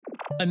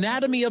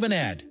Anatomy of an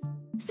ad.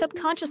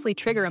 Subconsciously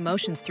trigger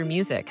emotions through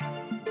music.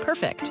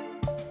 Perfect.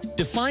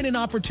 Define an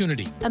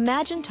opportunity.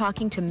 Imagine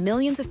talking to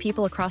millions of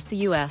people across the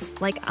U.S.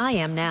 like I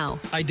am now.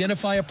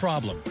 Identify a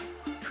problem.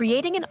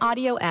 Creating an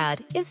audio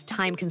ad is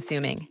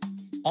time-consuming.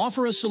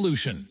 Offer a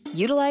solution.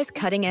 Utilize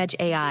cutting-edge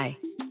AI.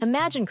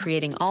 Imagine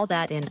creating all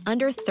that in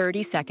under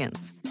 30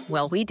 seconds.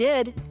 Well, we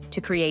did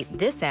to create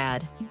this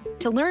ad.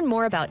 To learn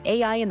more about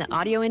AI in the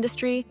audio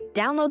industry,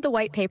 download the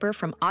white paper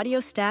from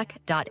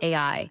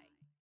audiostack.ai.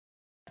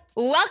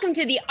 Welcome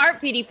to the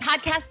Art Beauty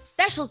Podcast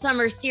special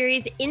summer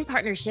series in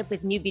partnership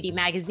with New Beauty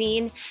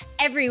Magazine.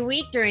 Every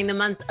week during the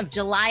months of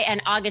July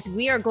and August,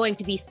 we are going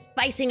to be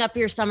spicing up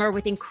your summer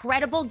with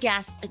incredible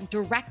guests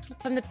direct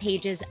from the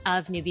pages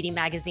of New Beauty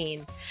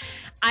Magazine.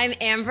 I'm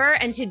Amber,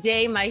 and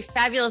today my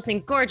fabulous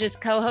and gorgeous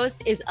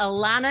co-host is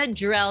Elana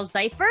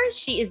Drell-Szyfer.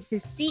 She is the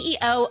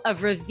CEO of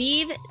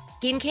RéVive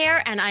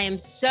Skincare, and I am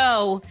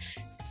so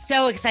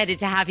excited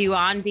to have you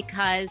on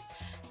because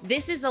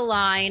this is a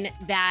line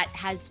that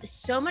has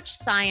so much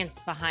science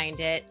behind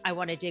it. I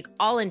want to dig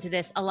all into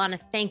this. Elana,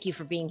 thank you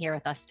for being here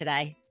with us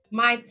today.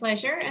 My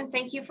pleasure, and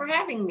thank you for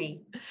having me.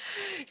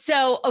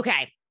 So,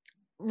 okay.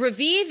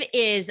 RéVive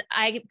is,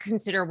 I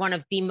consider, one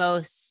of the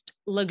most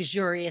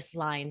luxurious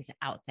lines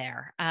out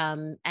there.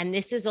 And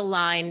this is a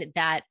line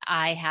that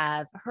I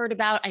have heard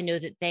about. I know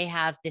that they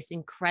have this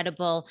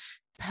incredible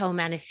Peau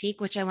Magnifique,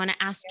 which I want to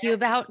ask you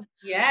about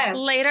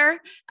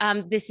later.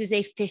 This is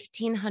a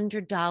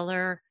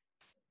 $1,500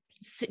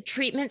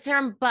 treatment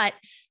serum, but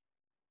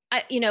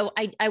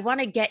I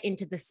want to get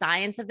into the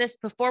science of this.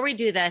 Before we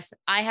do this,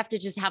 I have to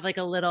just have like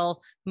a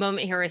little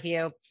moment here with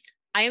you.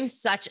 I am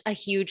such a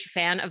huge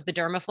fan of the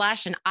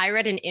Dermaflash, and I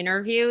read an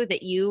interview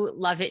that you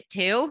love it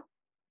too.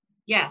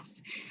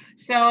 Yes.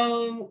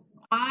 So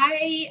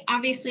I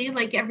obviously,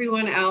 like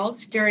everyone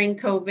else during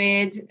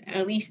COVID,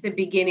 at least the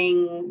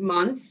beginning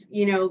months,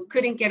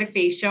 couldn't get a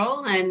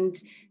facial. And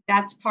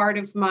that's part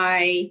of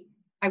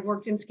I've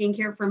worked in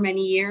skincare for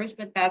many years,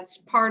 but that's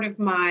part of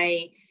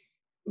my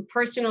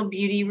personal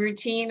beauty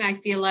routine. I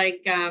feel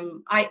like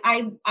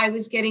I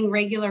was getting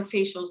regular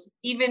facials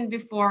even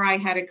before I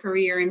had a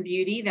career in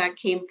beauty. That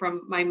came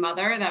from my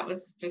mother. That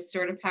was just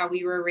sort of how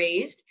we were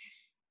raised.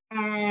 But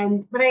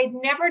I'd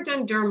never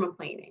done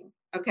dermaplaning.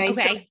 Okay.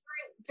 So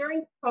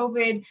during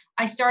COVID,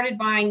 I started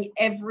buying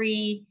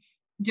every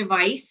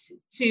device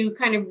to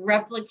kind of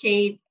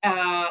replicate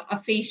a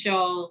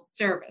facial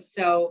service.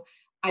 So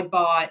I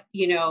bought,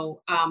 I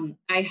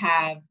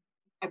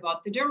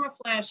bought the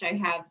Dermaflash, I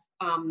have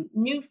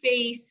New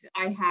Face,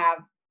 I have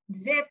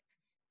Zip,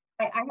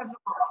 I have them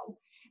all.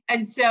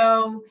 And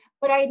so,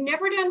 but I had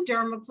never done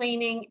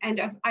dermaplaning.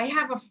 And I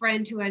have a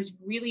friend who has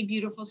really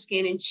beautiful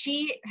skin, and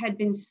she had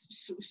been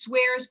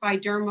swears by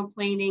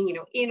dermaplaning,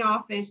 in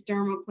office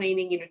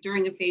dermaplaning,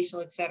 during a facial,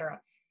 etc.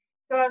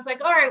 So I was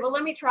like, all right, well,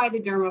 let me try the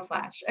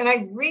Dermaflash. And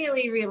I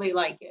really, really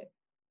like it.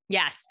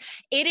 Yes,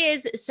 it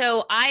is.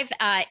 So I've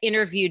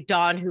interviewed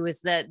Dawn, who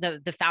is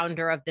the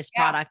founder of this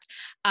product.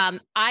 I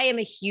am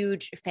a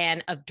huge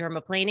fan of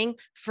dermaplaning.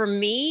 For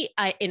me,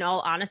 in all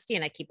honesty,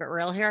 and I keep it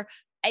real here,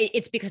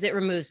 it's because it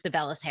removes the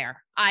vellus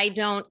hair. I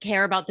don't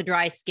care about the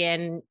dry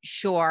skin.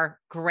 Sure,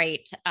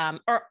 great.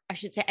 Or I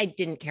should say I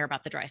didn't care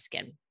about the dry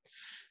skin.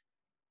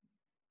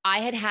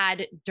 I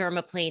had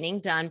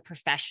dermaplaning done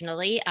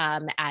professionally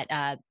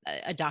at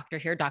a doctor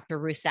here, Dr.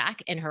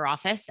 Rusak, in her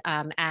office,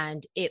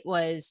 and it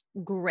was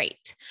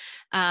great.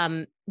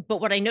 But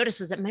what I noticed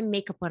was that my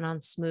makeup went on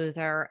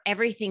smoother.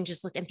 Everything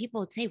just looked, and people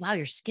would say, wow,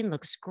 your skin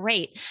looks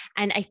great.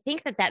 And I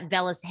think that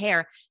vellus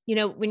hair,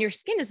 when your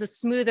skin is a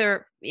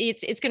smoother,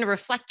 it's going to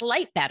reflect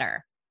light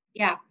better.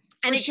 Yeah.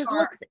 And it just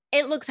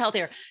looks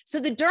healthier. So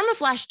the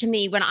Dermaflash, to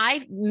me, when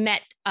I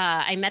met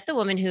the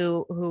woman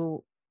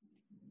who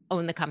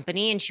owned the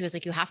company, and she was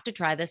like, you have to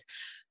try this.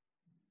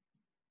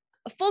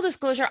 Full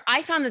disclosure,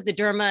 I found that the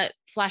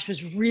Dermaflash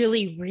was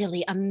really,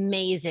 really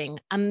amazing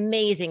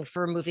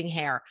for removing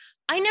hair.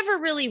 I never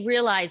really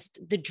realized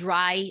the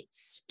dry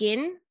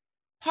skin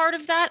part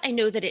of that. I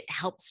know that it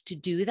helps to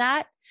do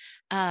that.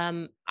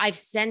 I've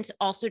since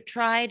also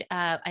tried,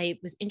 I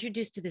was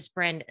introduced to this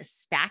brand,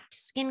 Stacked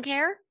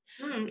Skincare,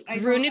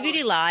 through New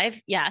Beauty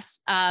Live.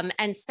 Yes.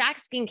 And Stacked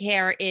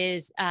Skincare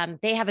is,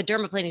 they have a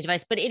dermaplaning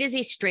device, but it is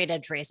a straight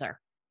edge razor.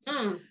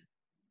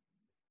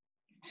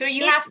 So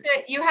you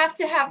have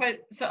to have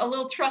a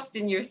little trust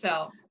in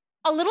yourself.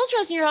 A little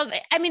trust in your health.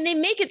 I mean, they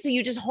make it so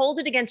you just hold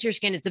it against your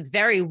skin. It's a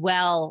very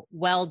well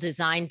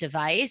designed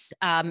device.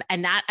 And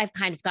that I've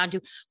kind of gone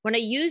to. When I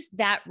use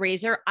that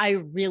razor, I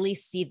really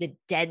see the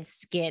dead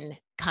skin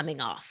coming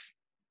off.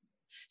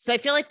 So I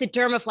feel like the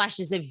Dermaflash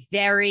is a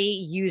very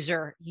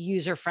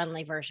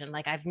user-friendly version.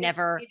 Like I've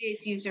never. It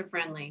is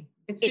user-friendly.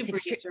 It's super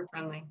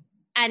user-friendly.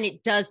 And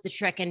it does the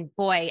trick. And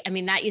boy, I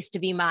mean, that used to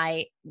be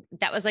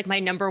that was like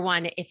my number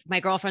one. If my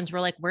girlfriends were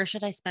like, where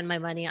should I spend my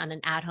money on an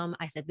at-home?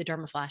 I said, the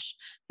Dermaflash,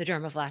 the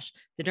Dermaflash,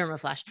 the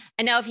Dermaflash.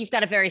 And now if you've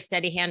got a very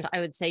steady hand,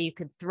 I would say you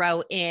could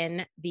throw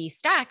in the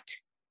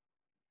Stacked,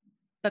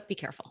 but be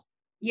careful.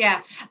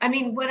 Yeah. I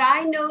mean, what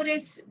I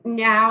notice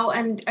now,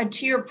 and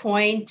to your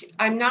point,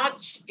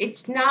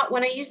 it's not,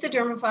 when I use the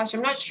dermaflash,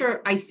 I'm not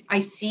sure I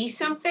see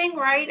something,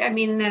 right? I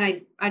mean,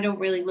 then I don't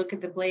really look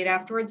at the blade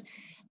afterwards,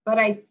 but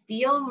I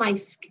feel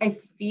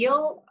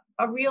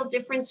a real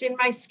difference in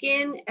my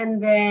skin.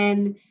 And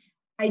then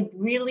I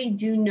really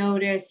do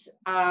notice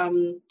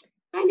kind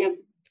of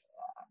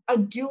a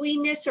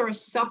dewiness or a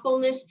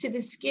suppleness to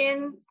the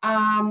skin.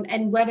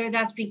 And whether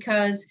that's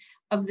because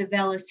of the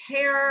vellus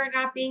hair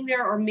not being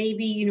there, or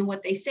maybe,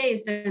 what they say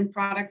is then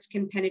products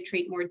can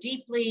penetrate more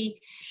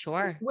deeply.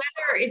 Sure.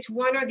 Whether it's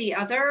one or the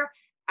other,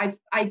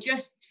 I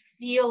just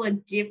feel a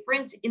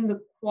difference in the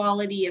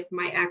quality of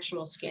my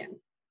actual skin.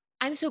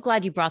 I'm so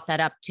glad you brought that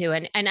up too.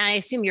 And I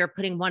assume you're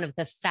putting one of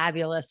the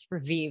fabulous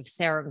RéVive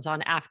serums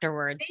on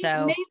afterwards.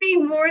 So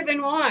Maybe more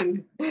than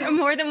one.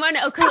 more than one.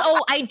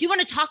 I do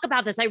want to talk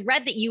about this. I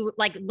read that you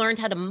like learned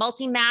how to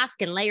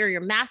multi-mask and layer your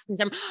mask and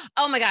serum.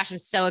 Oh my gosh, I'm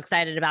so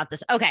excited about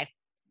this. Okay.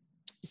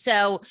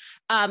 So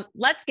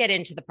let's get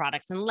into the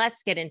products and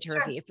let's get into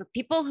Sure. RéVive. For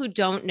people who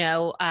don't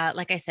know,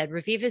 like I said,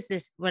 RéVive is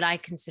this, what I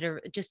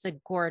consider just a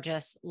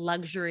gorgeous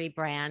luxury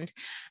brand.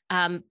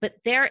 But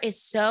there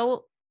is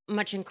so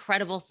much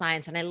incredible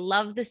science. And I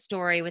love the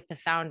story with the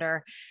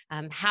founder,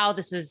 how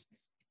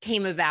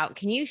came about.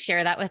 Can you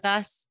share that with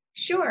us?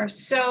 Sure.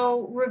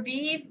 So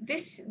RéVive,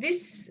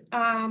 this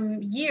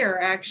year,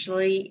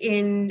 actually,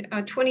 in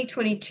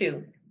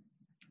 2022,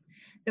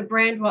 the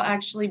brand will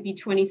actually be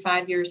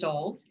 25 years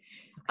old.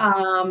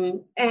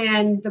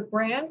 And the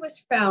brand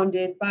was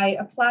founded by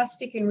a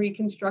plastic and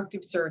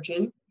reconstructive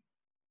surgeon.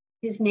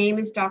 His name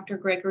is Dr.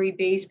 Gregory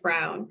Bays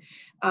Brown.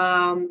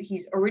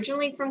 He's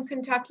originally from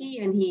Kentucky,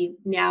 and he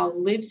now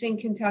lives in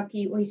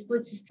Kentucky. Well, he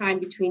splits his time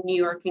between New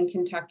York and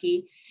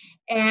Kentucky.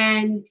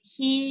 And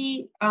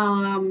he's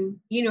now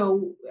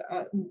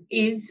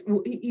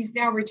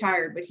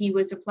retired, but he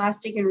was a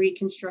plastic and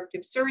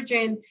reconstructive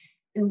surgeon.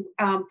 And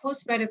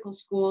post-medical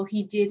school,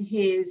 he did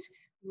his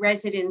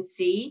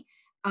residency,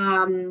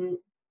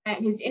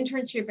 his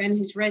internship and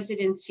his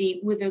residency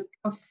with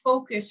a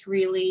focus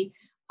really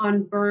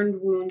on burned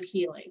wound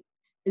healing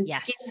and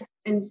Yes.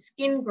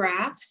 skin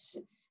grafts,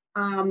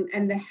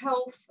 and the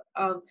health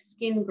of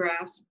skin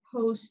grafts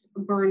post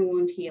burn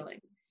wound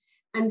healing.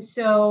 And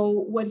so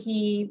what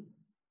he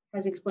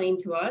has explained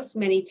to us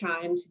many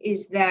times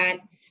is that,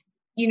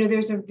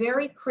 there's a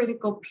very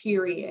critical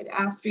period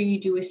after you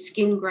do a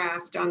skin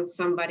graft on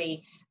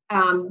somebody,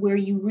 where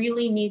you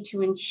really need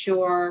to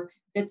ensure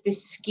that the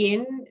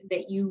skin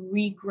that you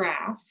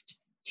regraft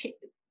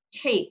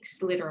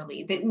takes,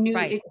 literally, that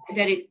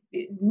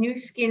new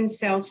skin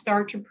cells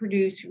start to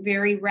produce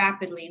very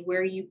rapidly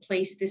where you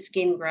place the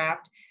skin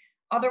graft.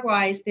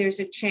 Otherwise, there's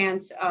a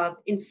chance of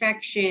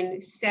infection,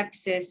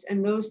 sepsis,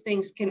 and those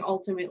things can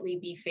ultimately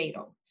be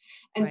fatal.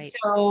 And Right.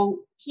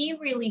 so he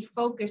really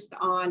focused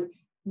on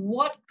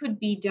what could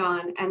be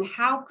done and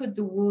how could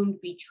the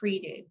wound be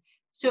treated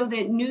so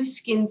that new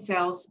skin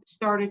cells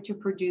started to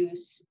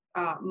produce,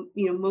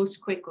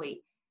 most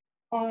quickly.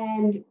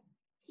 And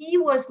he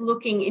was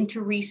looking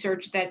into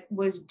research that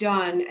was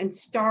done and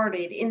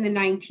started in the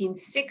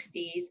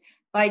 1960s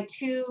by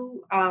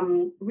two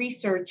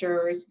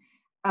researchers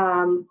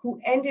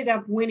who ended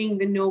up winning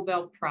the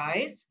Nobel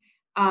Prize,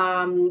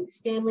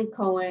 Stanley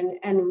Cohen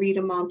and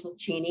Rita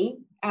Montalcini.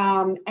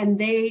 And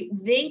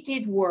they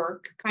did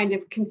work, kind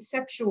of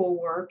conceptual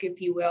work,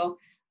 if you will,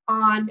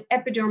 on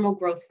epidermal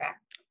growth factor.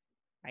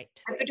 Right.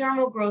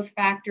 Epidermal growth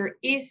factor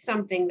is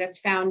something that's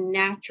found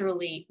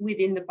naturally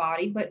within the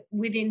body, but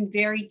within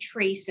very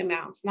trace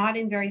amounts, not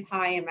in very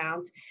high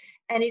amounts.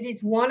 And it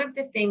is one of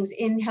the things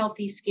in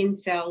healthy skin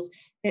cells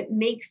that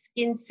makes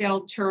skin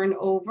cell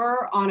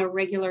turnover on a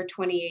regular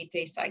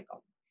 28-day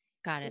cycle.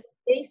 Got it.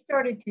 What they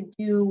started to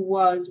do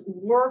was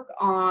work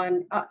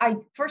on,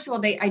 first of all,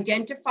 they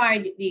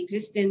identified the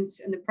existence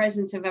and the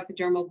presence of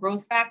epidermal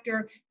growth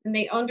factor, and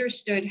they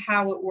understood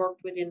how it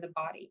worked within the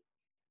body.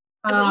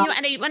 And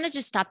I want to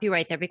just stop you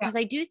right there, because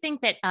I do think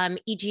that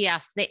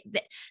EGFs,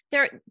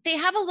 they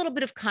have a little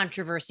bit of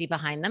controversy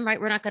behind them, right?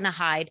 We're not going to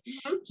hide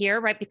here,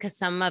 right? Because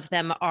some of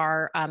them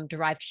are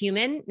derived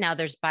human. Now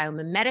there's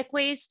biomimetic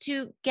ways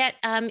to get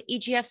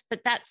EGFs,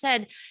 but that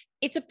said,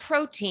 it's a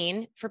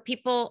protein. For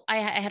people, I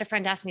had a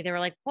friend ask me, they were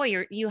like,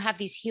 boy, you have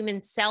these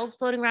human cells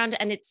floating around,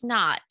 and it's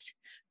not,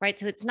 right?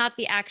 So it's not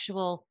the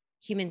actual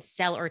human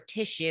cell or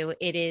tissue.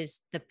 It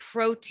is the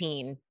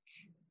protein.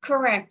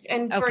 Correct.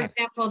 And for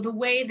example, the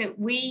way that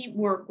we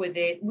work with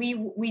it,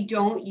 we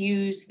don't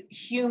use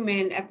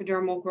human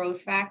epidermal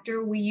growth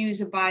factor. We use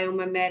a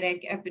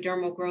biomimetic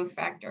epidermal growth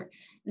factor.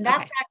 And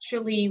that's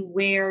actually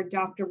where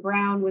Dr.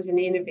 Brown was an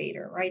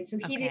innovator, right? So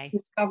he didn't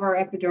discover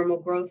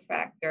epidermal growth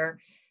factor.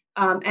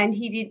 And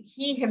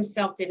he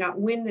himself did not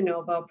win the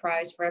Nobel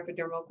Prize for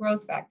epidermal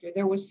growth factor.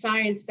 There was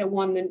science that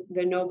won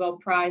the Nobel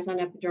Prize on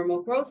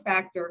epidermal growth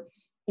factor.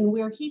 And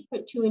where he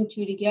put two and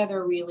two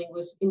together really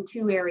was in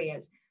two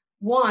areas.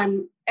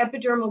 One,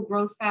 epidermal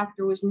growth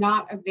factor was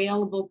not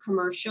available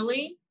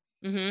commercially,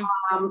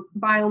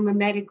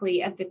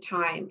 biomimetically at the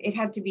time. It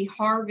had to be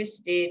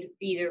harvested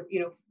either,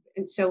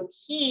 And so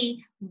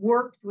he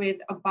worked with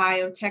a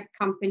biotech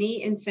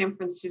company in San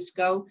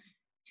Francisco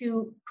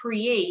to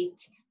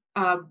create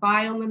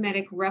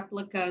biomimetic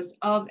replicas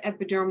of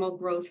epidermal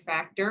growth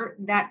factor.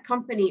 That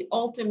company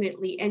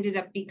ultimately ended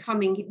up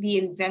becoming the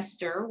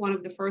investor, one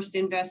of the first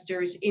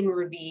investors in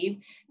RéVive,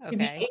 to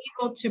be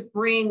able to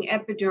bring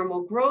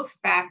epidermal growth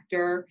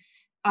factor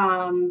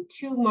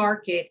to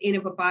market in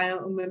a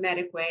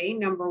biomimetic way,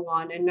 number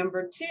one. And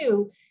number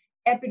two,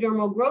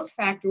 epidermal growth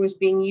factor was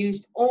being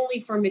used only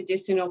for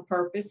medicinal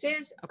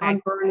purposes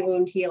on burn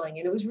wound healing.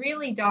 And it was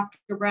really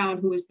Dr. Brown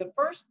who was the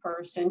first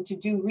person to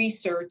do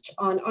research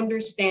on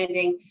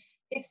understanding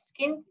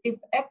if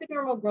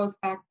epidermal growth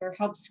factor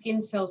helps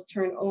skin cells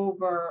turn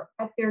over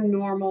at their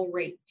normal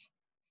rate.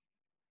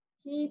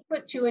 He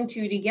put two and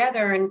two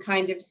together and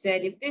kind of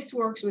said, if this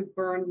works with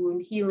burn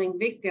wound healing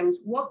victims,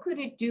 what could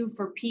it do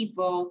for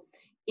people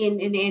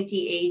in an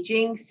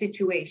anti-aging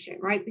situation,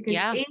 right? Because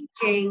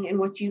aging and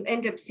what you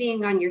end up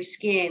seeing on your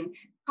skin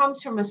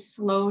comes from a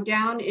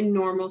slowdown in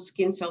normal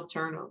skin cell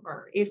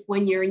turnover. If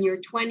when you're in your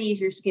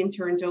 20s, your skin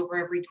turns over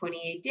every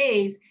 28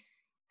 days,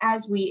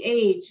 as we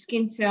age,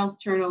 skin cells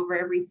turn over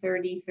every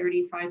 30,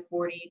 35,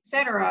 40, et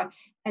cetera.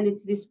 And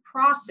it's this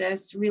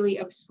process really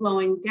of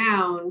slowing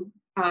down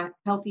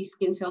healthy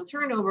skin cell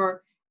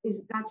turnover.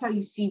 That's how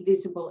you see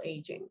visible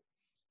aging.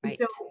 Right.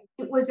 So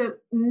it was a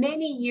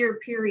many-year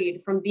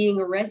period from being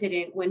a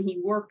resident when he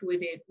worked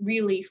with it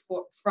really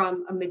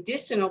from a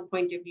medicinal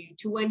point of view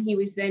to when he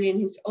was then in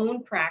his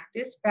own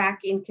practice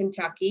back in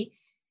Kentucky.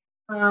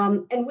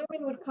 And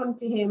women would come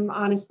to him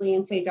honestly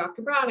and say,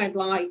 Dr. Brown, I'd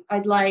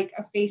like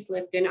a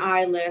facelift, an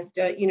eye lift,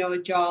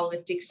 a jaw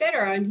lift, et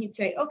cetera. And he'd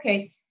say,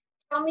 okay,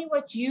 tell me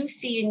what you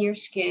see in your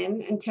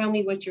skin and tell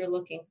me what you're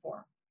looking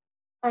for.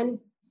 And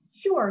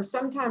sure,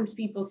 sometimes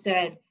people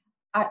said,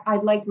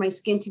 I'd like my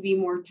skin to be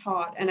more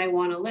taut and I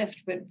want to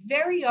lift. But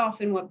very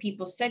often what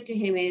people said to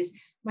him is,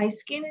 my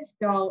skin is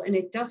dull and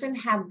it doesn't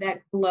have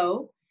that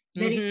glow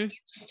that it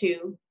used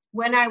to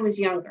when I was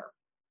younger.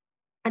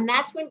 And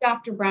that's when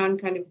Dr. Brown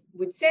kind of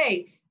would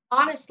say,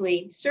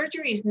 honestly,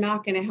 surgery is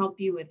not going to help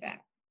you with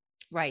that.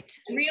 Right.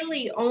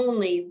 Really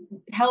only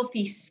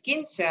healthy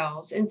skin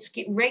cells and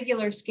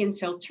regular skin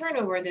cell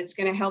turnover that's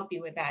going to help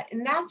you with that.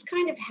 And that's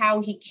kind of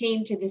how he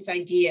came to this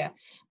idea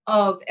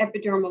of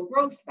epidermal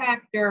growth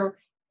factor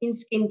in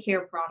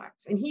skincare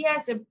products. And he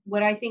has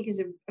what I think is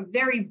a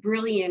very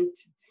brilliant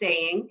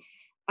saying,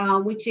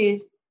 which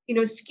is,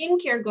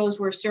 skincare goes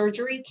where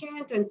surgery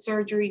can't and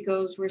surgery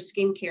goes where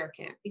skincare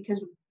can't.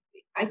 Because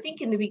I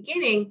think in the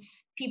beginning,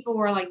 people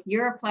were like,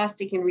 you're a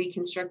plastic and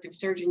reconstructive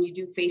surgeon, you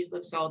do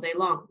facelifts all day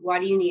long. Why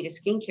do you need a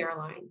skincare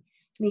line?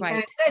 And he kind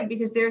of said,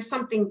 because there's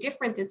something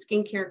different that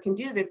skincare can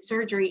do that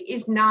surgery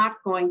is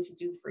not going to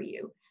do for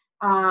you.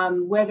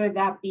 Whether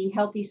that be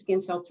healthy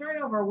skin cell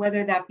turnover,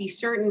 whether that be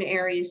certain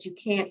areas you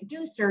can't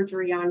do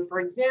surgery on, for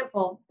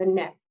example, the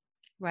neck.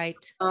 Right.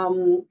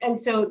 And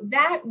so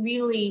that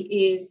really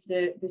is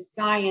the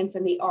science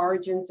and the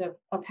origins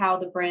of how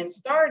the brand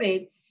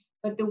started.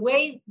 But the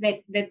way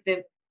that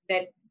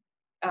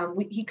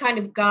he kind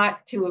of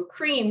got to a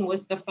cream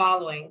was the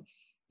following.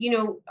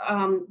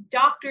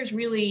 Doctors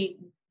really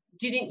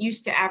didn't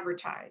used to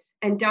advertise,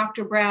 and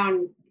Dr.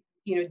 Brown,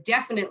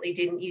 definitely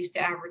didn't used to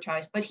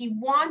advertise, but he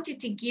wanted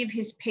to give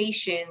his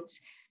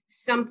patients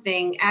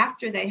something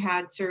after they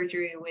had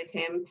surgery with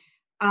him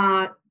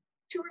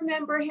to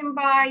remember him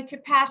by, to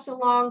pass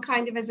along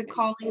kind of as a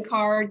calling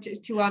card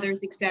to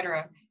others, et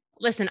cetera.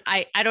 Listen,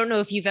 I don't know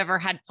if you've ever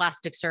had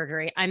plastic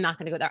surgery. I'm not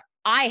going to go there.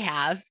 I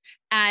have.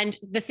 And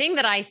the thing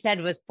that I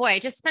said was, boy, I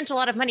just spent a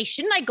lot of money.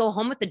 Shouldn't I go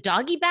home with a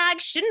doggy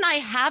bag? Shouldn't I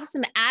have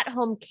some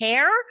at-home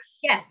care?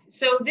 Yes.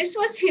 So this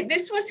was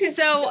his.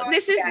 So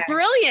this is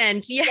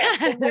brilliant. Yes.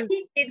 So what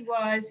he did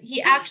was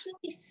he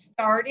actually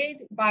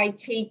started by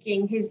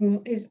taking his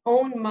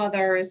own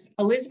mother's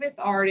Elizabeth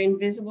Arden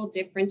Visible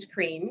Difference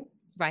cream.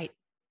 Right.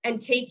 And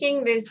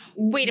taking this.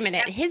 Wait a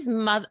minute. His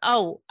mother.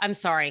 Oh, I'm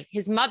sorry.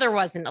 His mother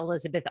wasn't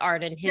Elizabeth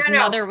Arden. His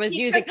mother was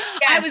using.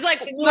 I was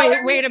like,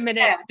 wait a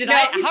minute.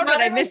 How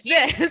did I miss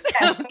this?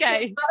 Okay.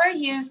 His mother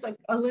used like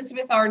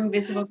Elizabeth Arden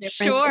Visible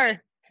Difference.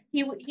 Sure.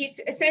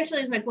 He's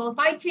essentially like, well, if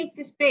I take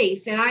this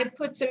base and I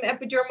put some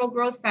epidermal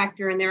growth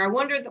factor in there, I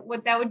wonder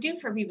what that would do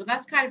for people.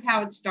 That's kind of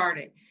how it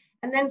started.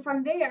 And then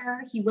from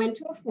there, he went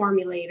to a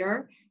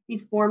formulator. He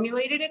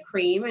formulated a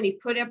cream and he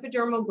put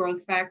epidermal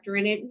growth factor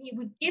in it, and he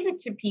would give it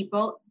to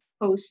people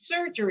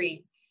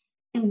post-surgery.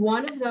 And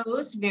one of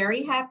those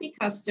very happy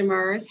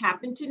customers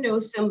happened to know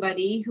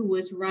somebody who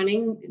was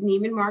running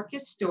Neiman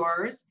Marcus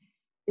stores.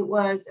 It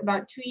was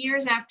about 2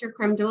 years after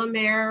Creme de la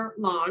Mer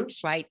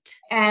launched. Right.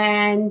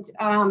 And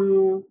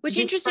which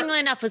interestingly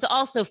enough was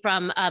also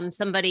from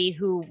somebody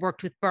who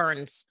worked with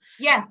burns.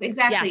 Yes,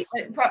 exactly.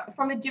 Yes.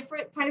 From a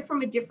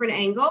different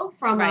angle,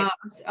 from a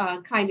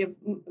kind of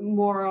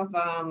more of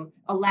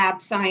a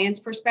lab science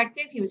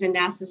perspective. He was a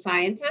NASA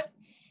scientist.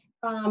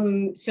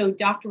 So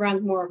Dr.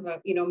 Brown's more of a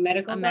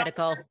medical doctor.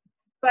 Medical.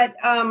 But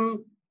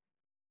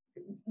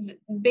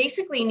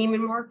basically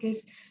Neiman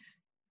Marcus.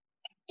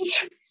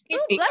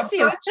 Excuse me. Bless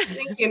you.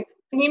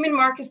 Neiman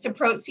Marcus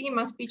approached, see, it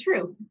must be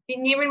true.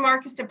 Neiman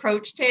Marcus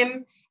approached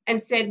him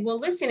and said, well,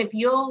 listen, if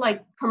you'll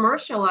like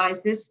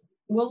commercialize this,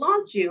 we'll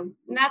launch you.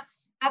 And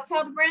that's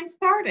how the brand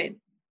started.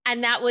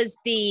 And that was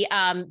the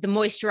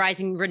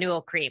moisturizing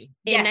renewal cream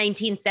in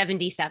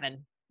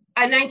 1977.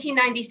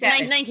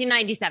 1997.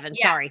 1997,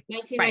 yeah, sorry.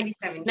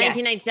 1997. Right. Yes.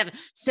 1997.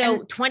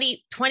 So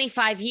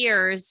 25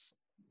 years.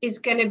 Is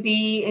going to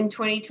be in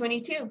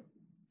 2022.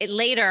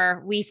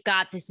 Later, we've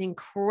got this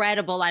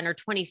incredible line, or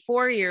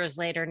 24 years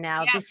later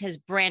now, this has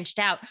branched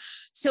out.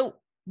 So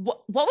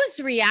what was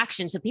the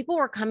reaction? So people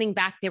were coming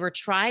back, they were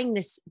trying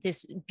this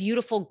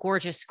beautiful,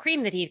 gorgeous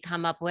cream that he'd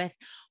come up with.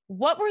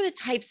 What were the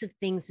types of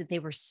things that they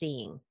were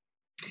seeing?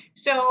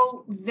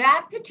 So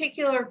that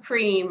particular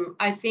cream,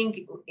 I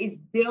think, is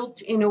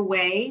built in a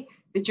way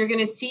that you're going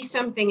to see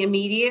something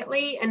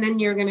immediately, and then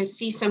you're going to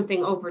see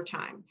something over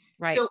time.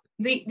 Right. So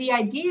the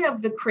idea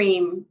of the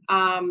cream,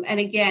 and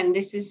again,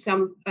 this is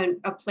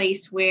a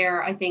place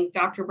where I think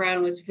Dr.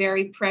 Brown was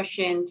very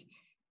prescient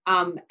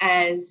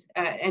as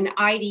an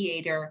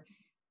ideator.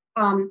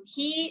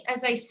 He,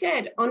 as I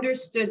said,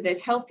 understood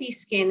that healthy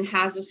skin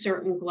has a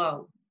certain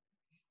glow.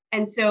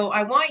 And so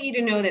I want you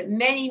to know that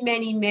many,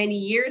 many, many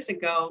years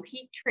ago,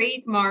 he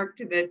trademarked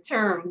the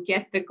term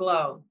 "get the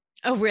glow."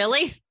 Oh,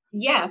 really?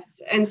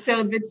 Yes. And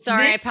so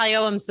I probably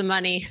owe him some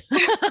money.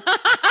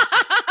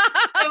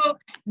 So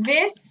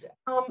this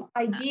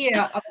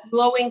idea of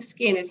glowing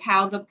skin is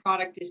how the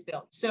product is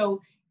built.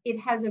 So it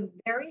has a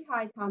very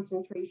high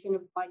concentration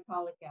of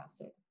glycolic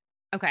acid.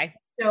 Okay.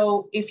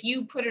 So if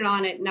you put it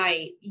on at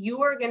night,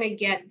 you are going to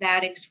get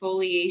that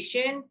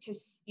exfoliation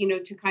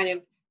to kind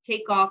of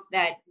take off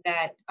that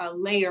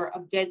layer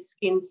of dead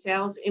skin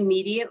cells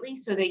immediately,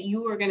 so that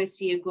you are going to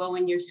see a glow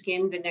in your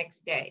skin the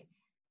next day.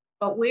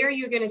 But where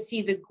you're going to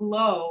see the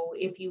glow,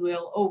 if you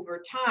will,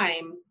 over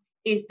time,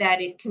 is that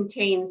it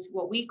contains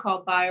what we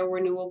call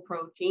biorenewal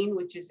protein,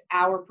 which is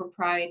our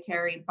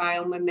proprietary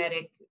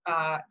biomimetic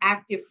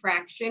active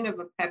fraction of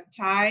a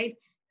peptide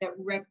that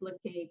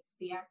replicates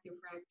the active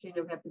fraction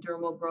of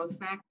epidermal growth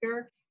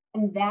factor.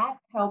 And that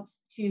helps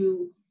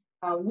to,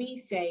 we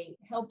say,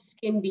 help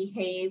skin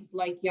behave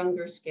like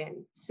younger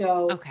skin.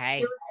 So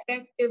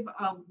irrespective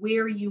of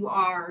where you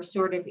are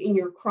sort of in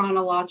your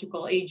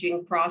chronological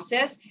aging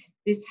process,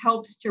 this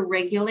helps to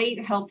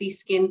regulate healthy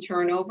skin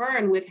turnover.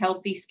 And with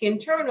healthy skin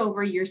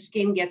turnover, your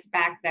skin gets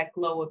back that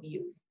glow of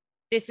youth.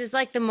 This is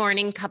like the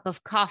morning cup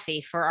of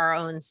coffee for our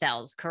own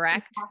cells,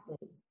 correct?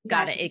 Exactly.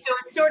 Got it. So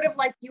it's sort of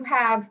like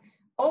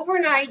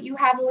overnight, you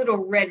have a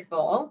little Red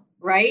Bull,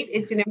 right?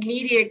 It's an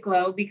immediate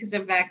glow because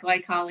of that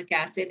glycolic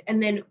acid.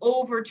 And then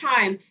over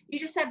time, you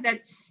just have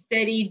that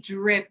steady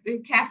drip,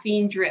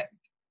 caffeine drip.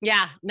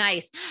 Yeah,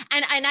 nice.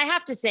 And I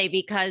have to say,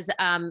 because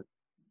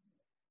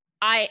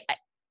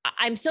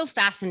I'm so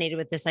fascinated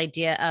with this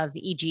idea of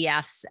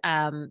EGFs,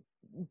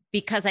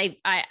 because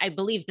I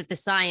believe that the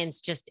science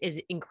just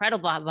is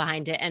incredible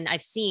behind it. And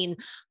I've seen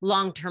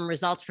long-term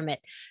results from it.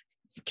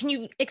 Can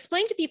you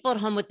explain to people at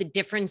home what the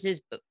difference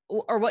is,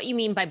 or what you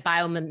mean by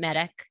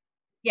biomimetic?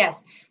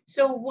 Yes.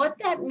 So what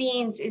that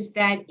means is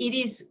that it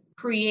is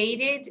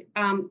created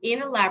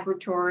in a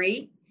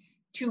laboratory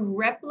to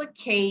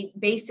replicate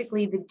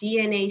basically the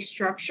DNA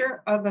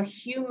structure of a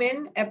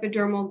human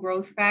epidermal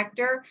growth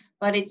factor,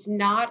 but it's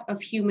not of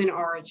human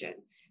origin.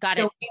 Got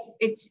it. So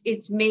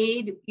it's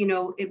made,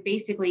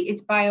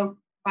 it's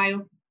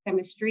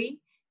biochemistry.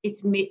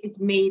 It's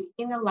made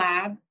in a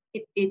lab.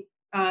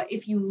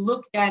 If you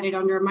looked at it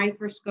under a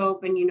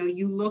microscope and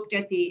you looked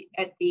at the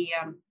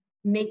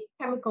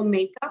chemical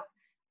makeup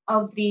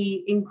of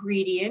the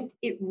ingredient,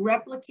 it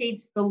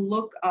replicates the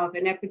look of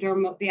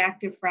the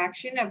active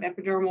fraction of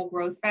epidermal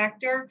growth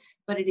factor,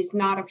 but it is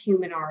not of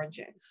human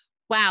origin.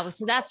 Wow.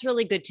 So that's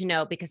really good to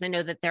know, because I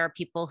know that there are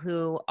people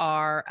who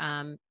are,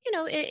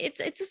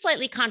 it's a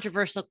slightly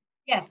controversial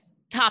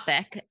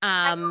topic.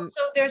 And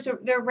also there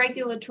are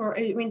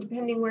regulatory,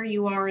 depending where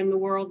you are in the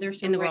world,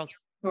 there's some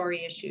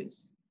regulatory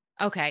issues.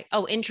 Okay.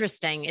 Oh,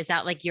 interesting. Is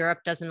that like Europe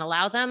doesn't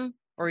allow them,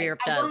 or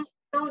Europe does?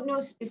 I don't know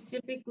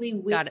specifically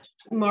which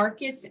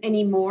markets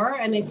anymore,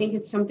 and I think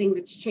it's something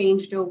that's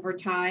changed over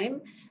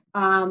time.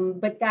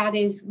 But that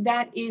is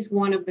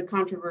one of the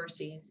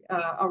controversies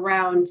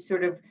around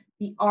sort of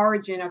the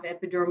origin of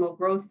epidermal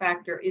growth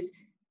factor. Is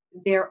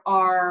there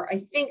are, I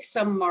think,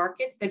 some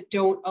markets that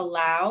don't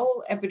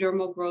allow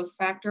epidermal growth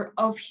factor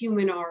of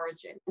human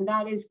origin, and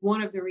that is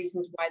one of the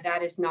reasons why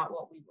that is not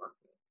what we work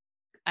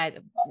with.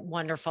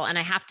 Wonderful. And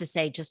I have to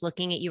say, just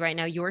looking at you right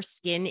now, your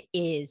skin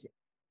is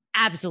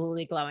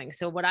absolutely glowing.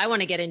 So what I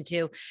want to get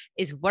into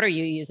is, what are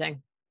you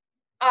using?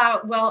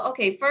 Well,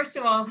 okay. First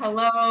of all,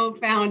 hello,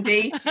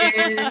 foundation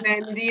and,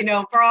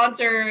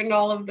 bronzer and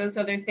all of those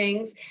other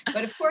things.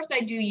 But of course I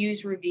do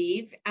use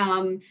RéVive.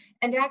 And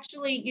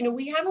actually,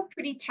 we have a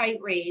pretty tight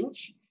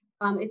range.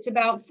 It's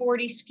about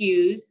 40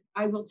 SKUs.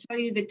 I will tell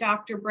you that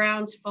Dr.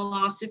 Brown's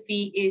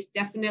philosophy is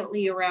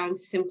definitely around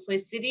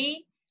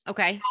simplicity.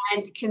 Okay.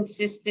 And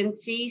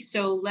consistency.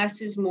 So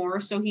less is more.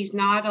 So he's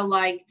not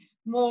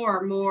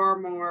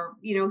more.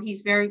 He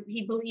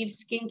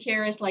believes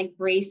skincare is like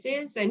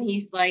braces. And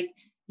he's like,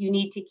 you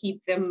need to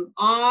keep them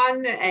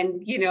on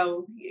and, you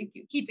know,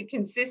 keep it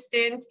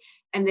consistent,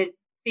 and that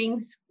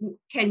things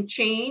can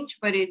change,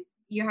 but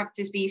you have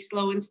to be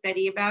slow and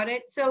steady about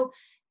it. So,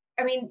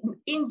 I mean,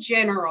 in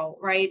general,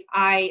 right,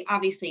 I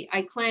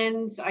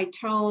cleanse, I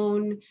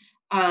tone,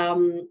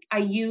 I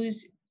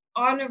use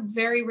on a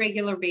very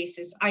regular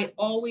basis. I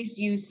always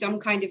use some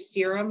kind of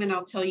serum, and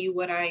I'll tell you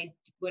what I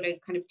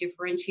kind of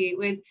differentiate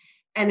with,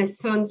 and a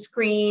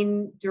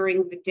sunscreen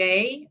during the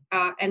day,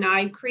 an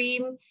eye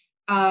cream,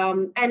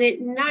 and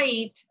at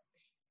night,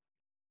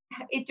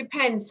 it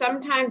depends.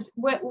 Sometimes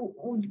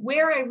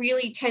where I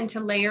really tend to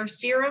layer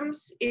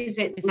serums is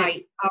at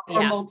night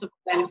for multiple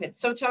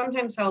benefits. So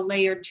sometimes I'll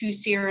layer 2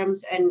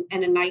 serums and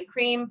a night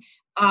cream.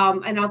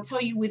 And I'll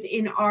tell you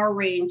within our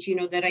range, you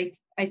know, that I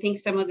think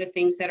some of the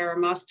things that are a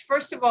must.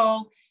 First of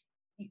all,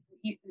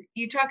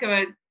 you talk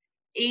about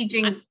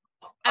aging.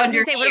 I was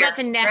going to say, what about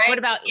the neck? Right? What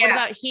about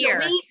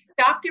here? So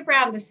Dr.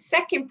 Brown, the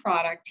second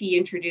product he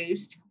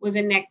introduced was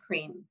a neck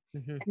cream, a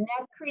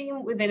neck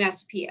cream with an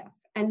SPF.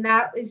 And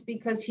that is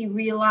because he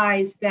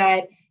realized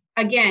that,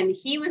 again,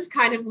 he was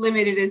kind of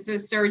limited as a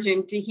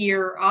surgeon to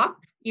hear up,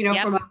 you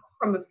know,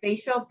 from a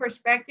facial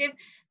perspective,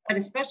 but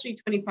especially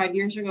 25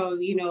 years ago,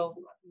 you know,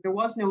 there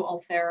was no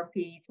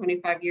Ultherapy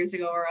 25 years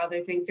ago or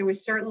other things. There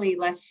was certainly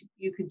less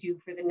you could do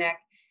for the neck.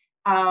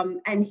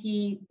 And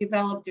he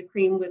developed a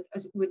cream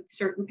with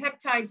certain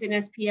peptides and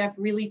SPF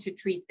really to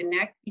treat the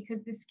neck,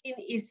 because the skin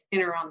is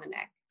thinner on the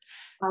neck.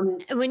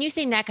 When you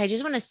say neck, I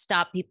just want to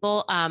stop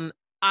people.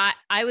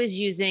 I was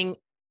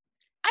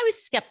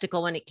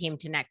skeptical when it came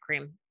to neck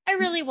cream. I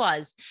really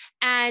was.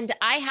 And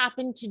I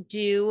happened to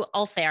do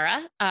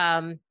Ulthera,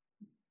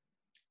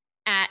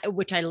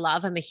 which I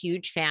love. I'm a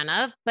huge fan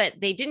of, but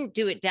they didn't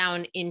do it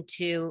down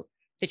into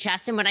the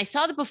chest. And when I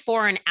saw the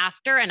before and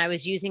after, and I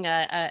was using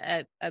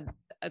a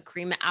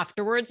cream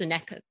afterwards, a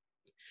neck,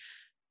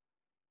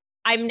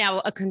 I'm now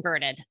a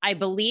converted. I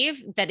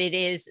believe that it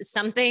is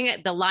something,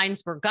 the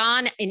lines were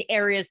gone in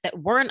areas that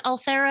weren't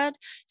Ulthera.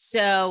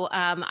 So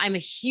I'm a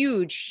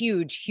huge,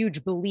 huge,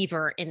 huge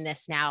believer in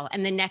this now.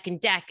 And the neck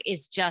and deck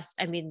is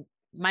just, I mean,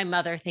 my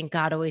mother, thank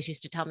God, always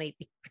used to tell me,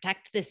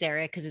 protect this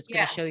area because it's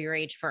going to show your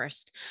age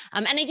first.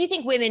 And I do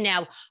think women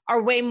now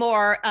are way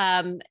more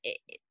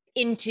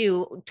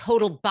into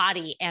total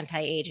body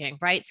anti-aging,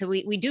 right? So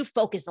we do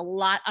focus a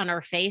lot on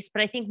our face,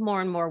 but I think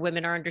more and more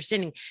women are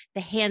understanding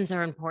the hands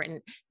are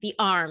important, the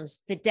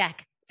arms, the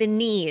deck, the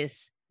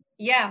knees.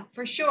 Yeah,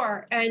 for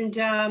sure. And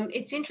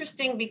it's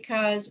interesting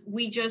because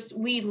we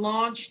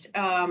launched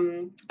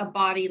a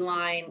body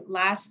line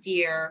last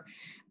year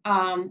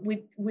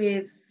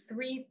with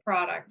 3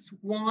 products.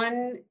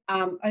 One,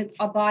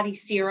 a body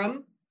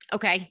serum.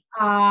 Okay.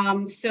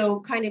 So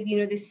kind of, you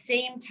know, the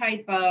same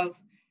type of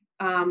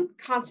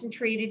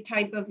concentrated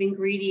type of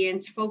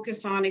ingredients,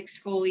 focus on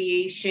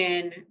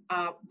exfoliation,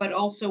 but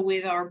also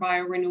with our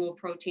biorenewal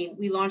protein.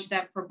 We launched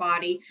that for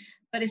body,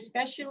 but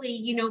especially,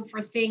 you know,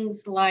 for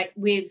things like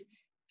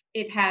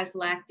it has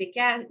lactic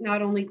acid,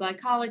 not only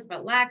glycolic,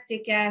 but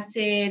lactic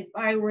acid,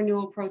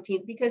 biorenewal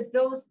protein, because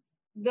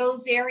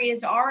those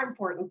areas are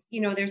important. You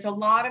know, there's a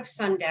lot of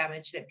sun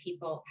damage that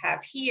people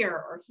have here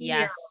or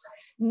here, or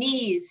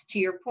knees, to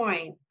your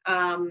point.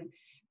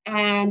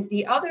 And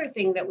the other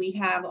thing that we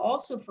have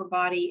also for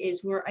body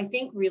is we're, I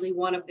think, really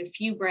one of the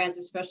few brands,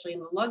 especially in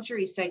the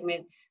luxury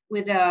segment,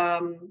 with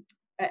an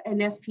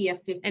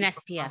SPF 50. An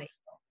SPF,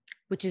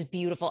 which is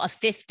beautiful. A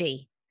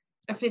 50.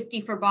 A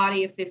 50 for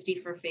body, a 50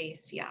 for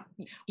face. Yeah.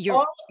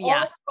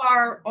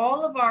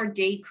 All of our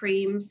day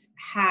creams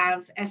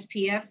have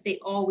SPF. They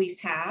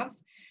always have.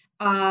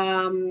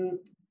 And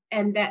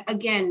that,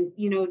 again,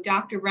 you know,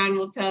 Dr. Brown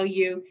will tell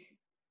you,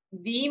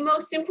 the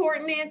most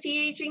important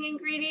anti-aging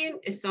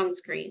ingredient is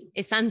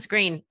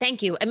sunscreen.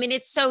 Thank you. I mean,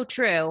 it's so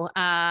true.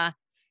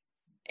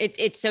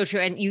 It's so true.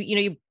 And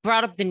you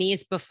brought up the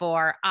knees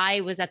before.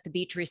 I was at the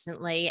beach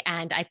recently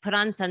and I put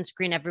on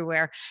sunscreen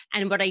everywhere.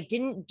 And what I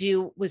didn't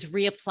do was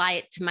reapply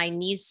it to my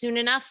knees soon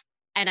enough.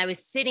 And I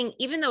was sitting,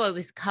 even though I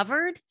was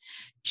covered,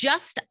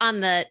 just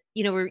on the,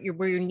 you know, where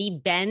your knee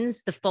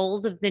bends, the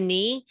folds of the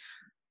knee.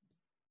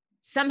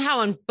 Somehow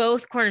on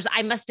both corners,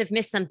 I must have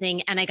missed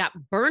something and I got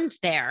burned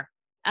there.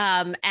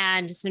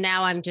 And so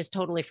now I'm just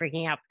totally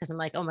freaking out because I'm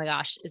like, oh my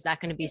gosh, is that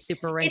going to be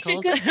super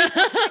wrinkled? It's a good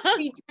thing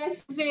Maxi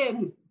dress is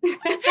in.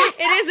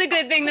 It is a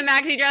good thing the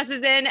Maxi dress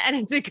is in, and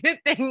it's a good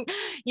thing.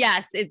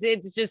 Yes,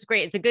 it's just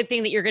great. It's a good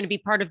thing that you're going to be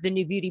part of the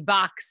new beauty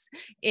box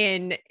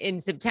in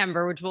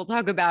September, which we'll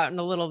talk about in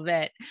a little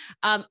bit.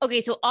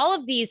 Okay, so all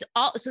of these,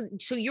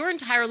 so your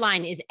entire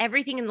line is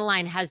everything in the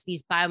line has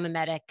these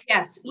biomimetic.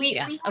 Yes, we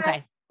have,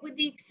 okay, with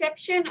the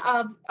exception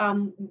of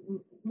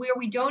where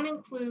we don't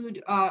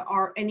include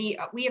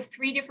we have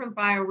 3 different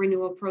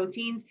biorenewal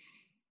proteins.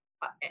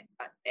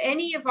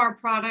 Any of our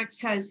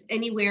products has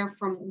anywhere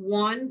from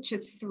 1 to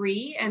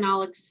 3, and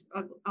I'll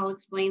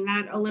explain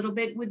that a little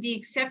bit, with the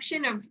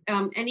exception of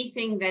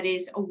anything that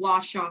is a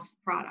wash-off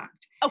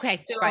product. Okay,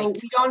 so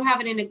we don't have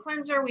it in a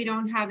cleanser, we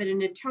don't have it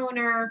in a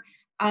toner,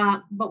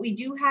 but we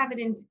do have it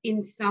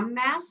in some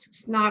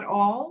masks, not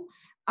all.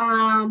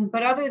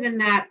 But other than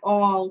that,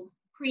 all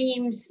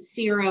creams,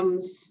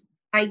 serums,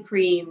 eye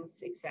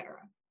creams, etc.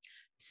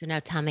 So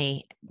now tell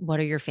me, what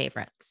are your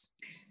favorites?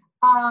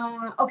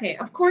 Okay,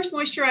 of course,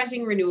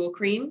 moisturizing renewal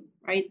cream,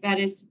 right? That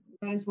is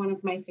one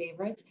of my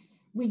favorites.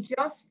 We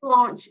just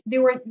launched,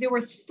 there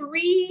were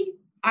three,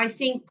 I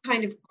think,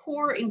 kind of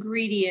core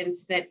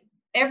ingredients that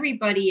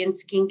everybody in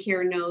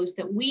skincare knows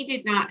that we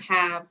did not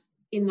have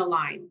in the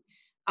line.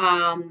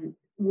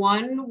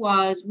 One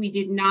was we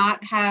did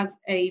not have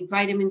a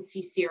vitamin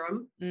C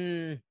serum.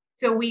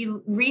 So we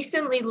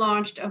recently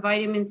launched a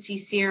vitamin C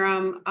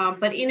serum,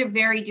 but in a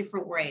very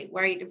different way,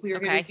 right? If we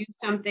were going to do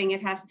something,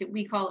 it has to,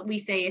 we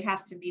say it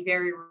has to be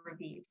very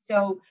RéVive.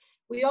 So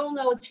we all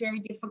know it's very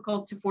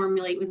difficult to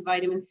formulate with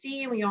vitamin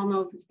C, and we all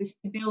know the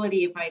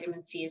stability of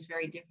vitamin C is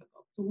very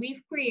difficult. So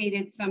we've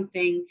created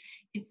something,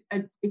 it's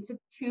a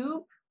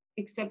tube,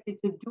 except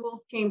it's a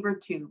dual chamber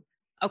tube.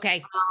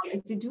 Okay.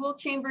 It's a dual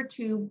chamber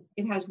tube.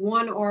 It has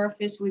one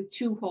orifice with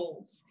two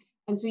holes.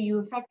 And so you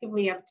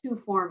effectively have two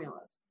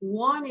formulas.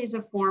 One is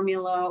a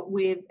formula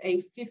with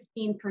a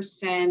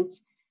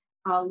 15%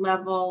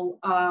 level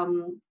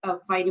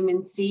of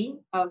vitamin C,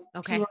 of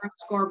pure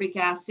ascorbic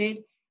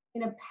acid,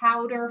 in a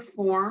powder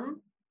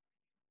form.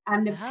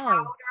 And the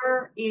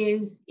powder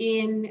is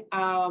in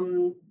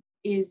a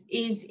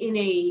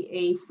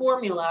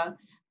formula,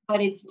 but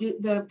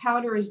the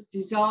powder is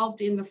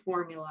dissolved in the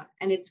formula,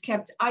 and it's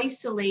kept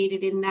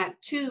isolated in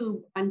that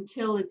tube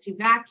until it's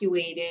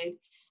evacuated.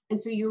 And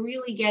so you're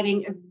really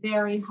getting a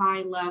very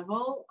high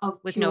level of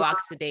with no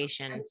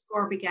oxidation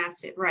ascorbic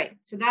acid, right?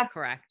 So that's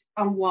correct.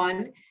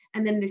 One.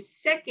 And then the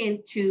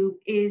second tube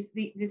is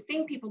the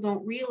thing people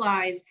don't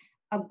realize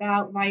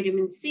about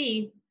vitamin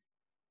C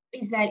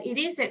is that it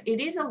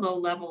is a low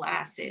level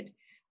acid,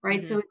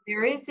 right? So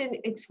there is an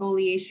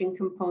exfoliation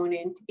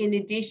component in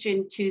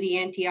addition to the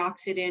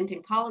antioxidant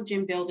and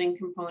collagen building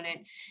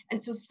component.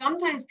 And so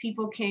sometimes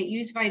people can't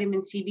use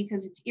vitamin C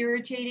because it's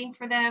irritating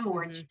for them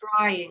or it's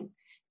drying.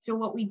 So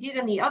what we did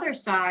on the other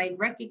side,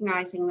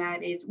 recognizing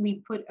that, is we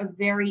put a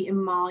very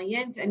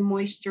emollient and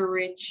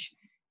moisture-rich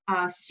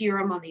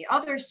serum on the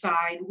other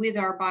side with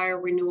our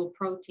biorenewal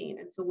protein.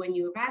 And so when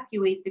you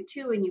evacuate the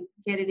two and you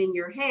get it in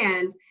your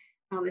hand,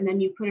 and then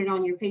you put it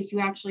on your face, you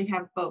actually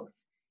have both.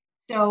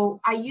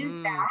 So I use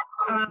that.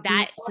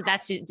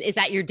 Is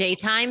that your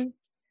daytime?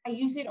 I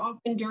use it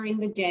often during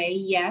the day,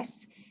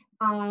 yes.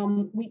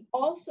 We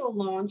also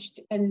launched,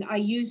 and I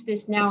use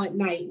this now at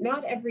night,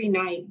 not every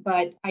night,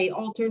 but I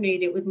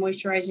alternate it with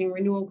moisturizing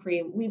renewal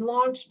cream. We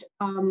launched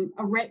a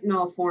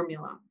retinol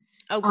formula.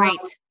 Oh,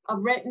 great. A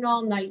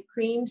retinol night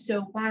cream,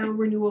 so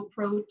biorenewal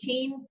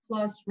protein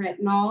plus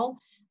retinol.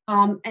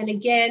 And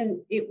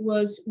again, it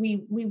was,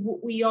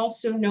 we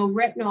also know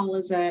retinol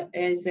is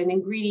an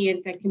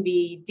ingredient that can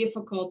be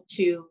difficult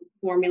to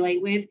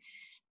formulate with.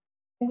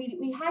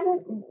 We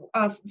hadn't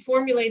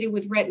formulated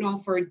with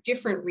retinol for a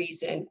different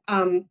reason.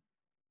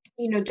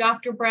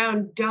 Dr.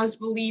 Brown does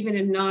believe in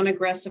a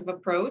non-aggressive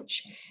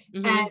approach,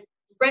 and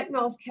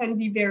retinols can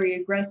be very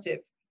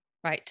aggressive.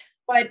 Right.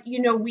 But,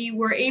 we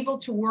were able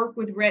to work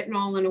with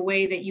retinol in a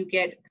way that you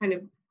get kind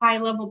of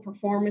high-level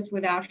performance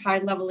without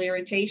high-level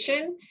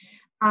irritation.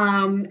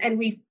 And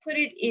we've put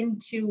it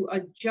into a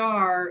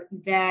jar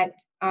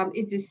that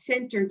is a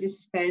center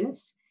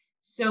dispense,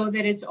 so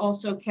that it's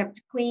also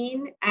kept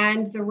clean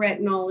and the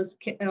retinol is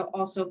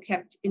also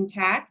kept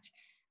intact.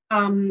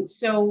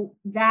 So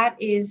that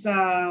is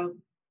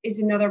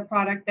another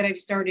product that I've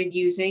started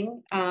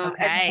using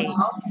as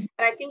well. And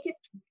I think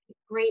it's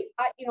great.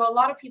 A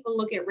lot of people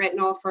look at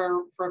retinol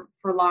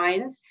for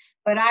lines,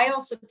 but I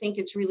also think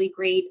it's really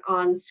great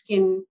on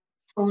skin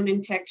tone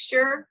and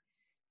texture.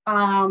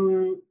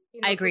 I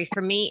agree.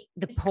 For me,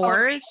 the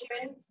pores,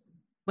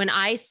 when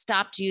I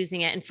stopped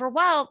using it, and for a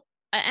while,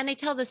 and I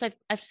tell this,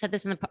 I've said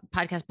this in the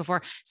podcast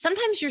before,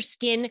 sometimes your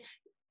skin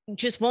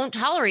just won't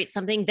tolerate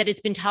something that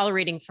it's been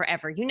tolerating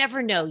forever. You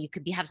never know. You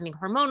could have something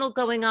hormonal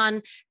going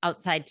on,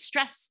 outside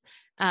stress,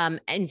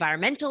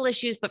 environmental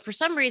issues. But for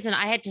some reason,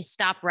 I had to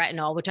stop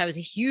retinol, which I was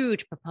a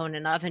huge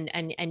proponent of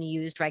and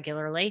used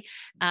regularly.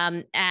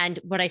 And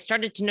what I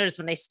started to notice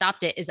when I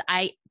stopped it is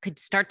I could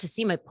start to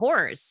see my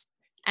pores.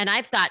 And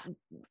I've got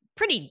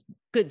pretty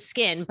good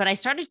skin, but I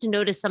started to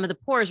notice some of the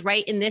pores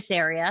right in this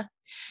area.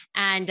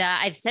 And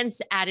I've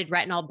since added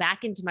retinol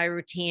back into my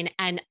routine,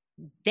 and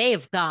they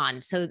have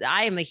gone. So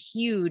I am a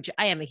huge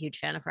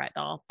fan of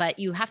retinol, but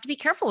you have to be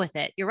careful with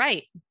it. You're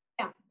right.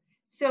 Yeah.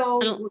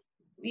 So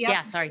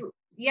yeah, sorry.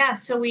 Yeah.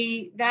 So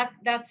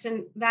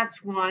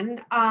that's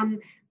one.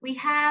 We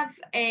have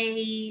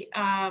a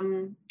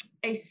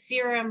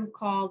serum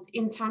called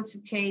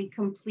Intensité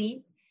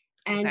Complete.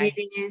 And it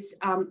is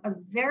a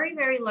very,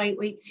 very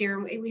lightweight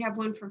serum. We have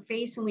one for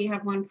face and we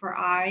have one for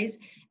eyes.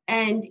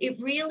 And it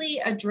really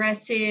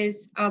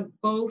addresses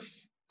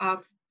both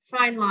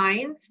fine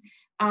lines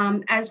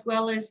as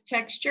well as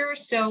texture.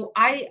 So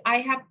I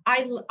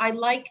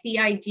like the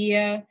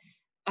idea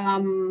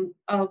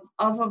of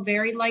a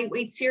very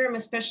lightweight serum,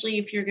 especially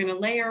if you're going to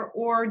layer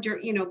or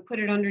put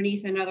it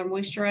underneath another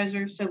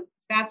moisturizer. So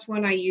that's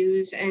one I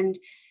use. And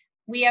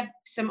we have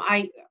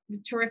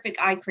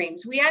terrific eye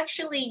creams. We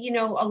actually,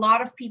 a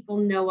lot of people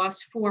know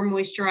us for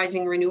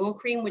moisturizing renewal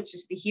cream, which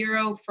is the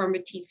hero for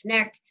Motif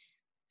Neck,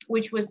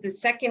 which was the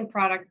second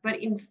product. But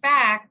in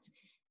fact,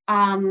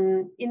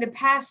 in the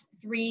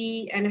past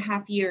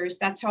 3.5 years,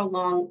 that's how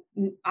long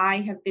I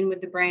have been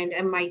with the brand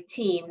and my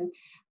team,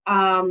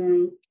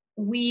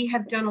 we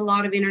have done a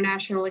lot of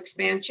international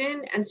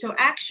expansion. And so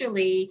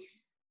actually,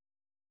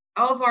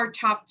 of our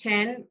top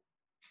 10,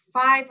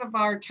 5 of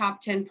our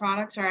top 10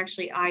 products are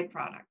actually eye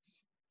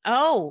products.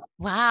 Oh,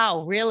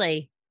 wow.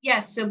 Really?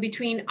 Yes. So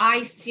between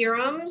eye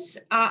serums,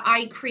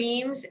 eye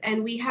creams,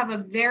 and we have a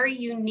very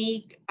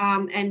unique,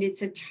 and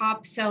it's a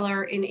top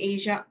seller in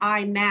Asia,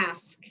 eye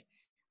mask,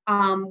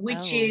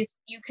 which is,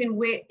 you can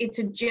wear, it's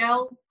a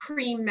gel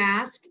cream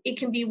mask. It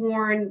can be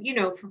worn,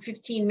 for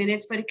 15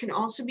 minutes, but it can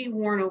also be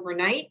worn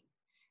overnight.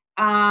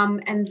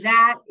 And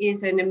that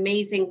is an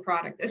amazing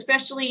product,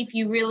 especially if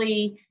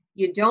you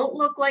don't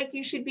look like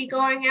you should be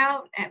going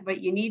out,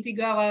 but you need to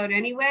go out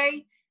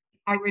anyway.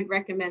 I would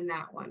recommend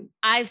that one.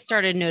 I've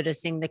started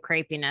noticing the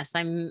crepiness.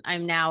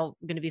 I'm now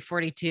going to be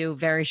 42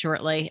 very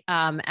shortly.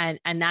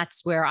 And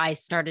that's where I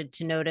started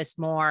to notice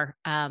more,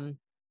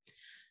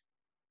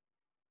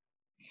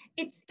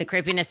 it's the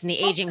crepiness and the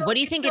aging. Also, what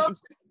do you think?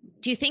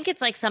 Do you think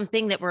it's like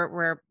something that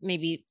we're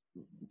maybe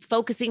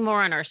focusing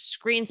more on our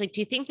screens? Like,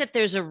 do you think that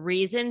there's a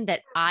reason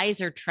that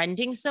eyes are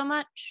trending so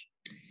much?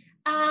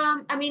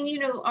 I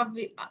mean,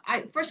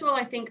 first of all,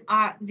 I think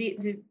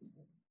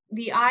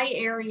the eye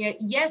area,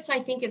 yes, I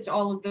think it's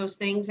all of those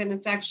things. And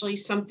it's actually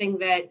something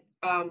that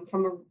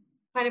from a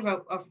kind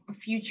of a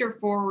future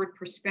forward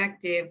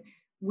perspective,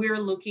 we're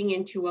looking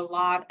into a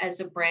lot as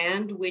a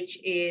brand, which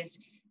is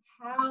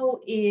how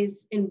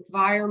is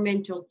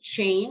environmental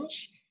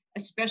change,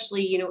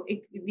 especially,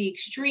 the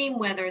extreme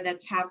weather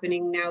that's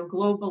happening now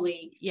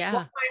globally,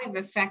 what kind of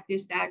effect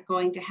is that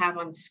going to have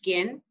on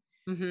skin?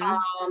 Mm-hmm.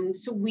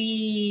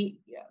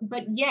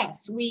 But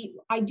yes,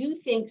 I do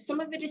think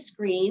some of it is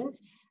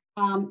screens,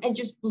 and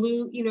just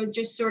blue,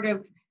 just sort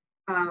of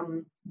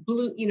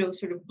blue,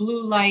 sort of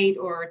blue light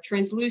or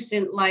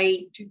translucent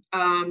light,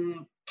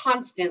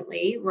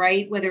 constantly,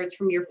 right? Whether it's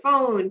from your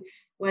phone,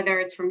 whether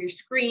it's from your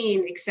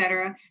screen,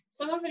 etc.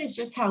 Some of it is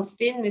just how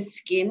thin the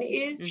skin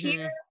is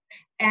here.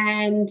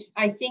 And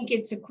I think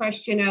it's a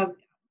question of,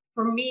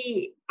 for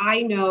me,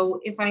 I know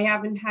if I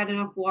haven't had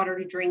enough water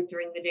to drink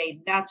during the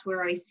day, that's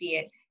where I see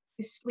it.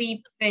 The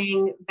sleep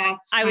thing,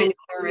 that's kind of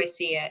where I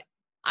see it.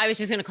 I was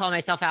just going to call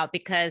myself out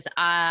because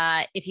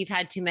if you've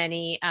had too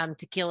many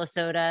tequila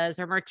sodas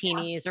or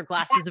martinis or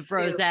glasses of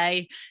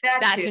rosé,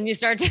 that's when you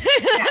start to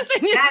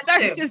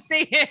to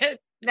see it.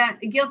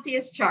 That guilty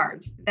as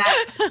charged.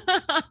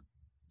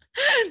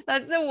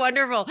 That's so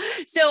wonderful.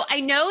 So I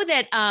know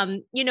that,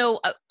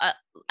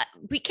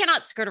 we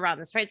cannot skirt around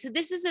this, right? So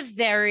this is a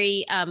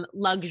very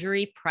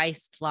luxury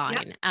priced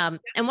line. And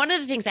one of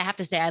the things I have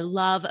to say I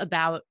love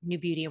about New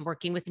Beauty and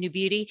working with New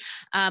Beauty,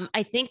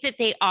 I think that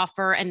they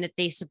offer and that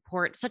they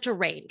support such a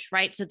range,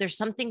 right? So there's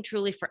something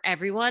truly for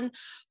everyone,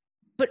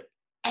 but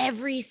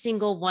every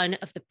single one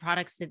of the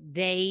products that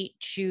they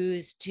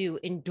choose to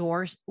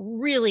endorse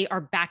really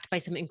are backed by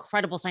some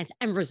incredible science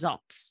and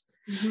results.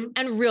 Mm-hmm.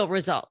 And real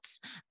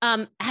results.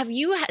 Have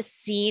you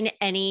seen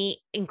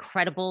any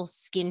incredible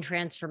skin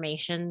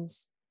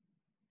transformations?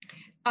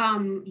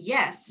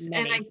 Yes.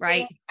 Many,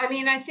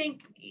 and I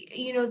think,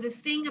 the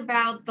thing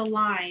about the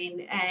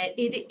line,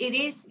 it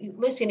is,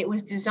 listen, it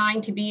was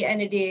designed to be,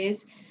 and it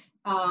is,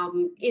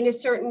 in a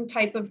certain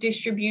type of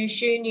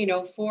distribution,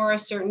 for a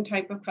certain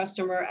type of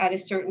customer at a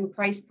certain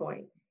price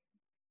point.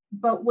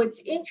 But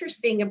what's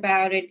interesting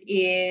about it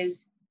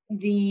is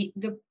the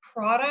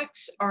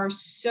products are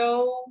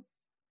so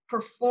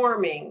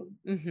performing,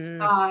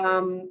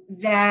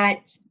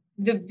 that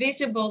the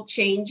visible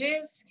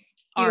changes,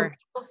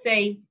 people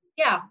say,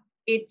 yeah,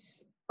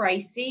 it's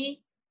pricey,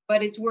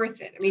 but it's worth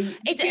it. I mean,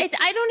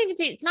 I don't even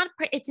say it's not,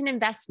 it's an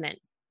investment.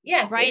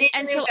 Yes. Right.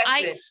 And so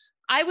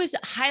I was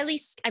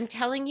I'm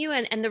telling you,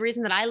 and the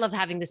reason that I love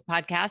having this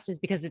podcast is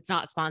because it's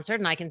not sponsored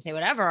and I can say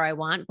whatever I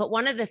want. But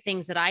one of the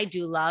things that I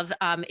do love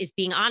is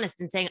being honest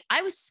and saying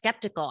I was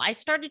skeptical. I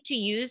started to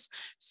use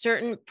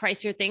certain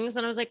pricier things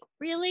and I was like,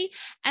 really?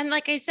 And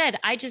like I said,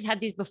 I just had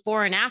these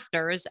before and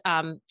afters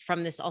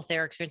from this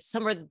Althera experience,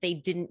 somewhere that they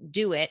didn't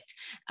do it.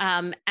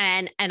 And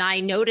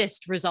I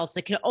noticed results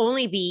that could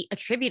only be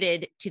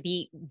attributed to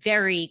the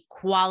very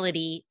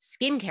quality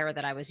skincare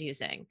that I was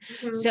using.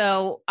 Mm-hmm.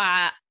 So,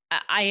 I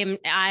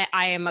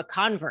am a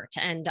convert,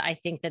 and I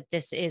think that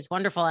this is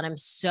wonderful. And I'm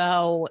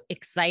so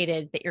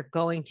excited that you're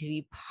going to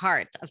be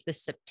part of the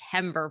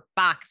September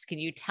box. Can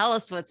you tell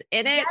us what's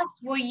in it? Yes.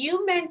 Well,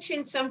 you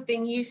mentioned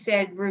something. You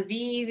said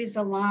RéVive is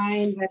a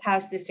line that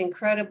has this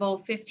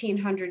incredible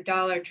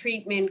 $1,500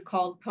 treatment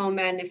called Peau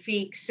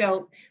Magnifique.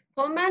 So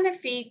Peau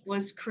Magnifique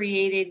was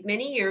created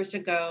many years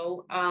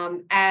ago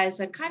as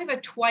a kind of a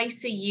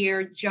twice a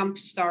year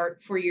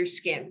jumpstart for your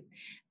skin.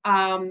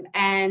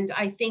 And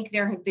I think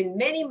there have been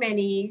many,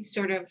 many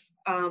sort of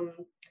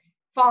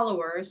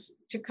followers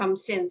to come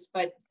since,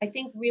 but I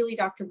think really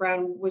Dr.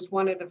 Brown was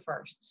one of the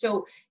first.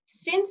 So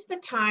since the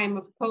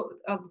time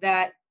of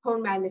that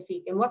Pone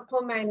Magnifique, and what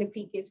Pone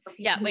Magnifique is for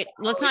people. Yeah, wait,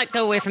 let's not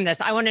go away from this.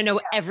 I want to know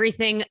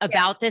everything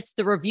about this.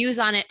 The reviews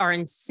on it are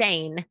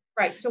insane.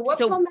 Right. So what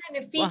Pone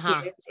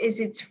Magnifique is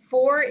it's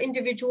 4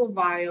 individual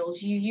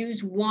vials. You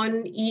use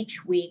 1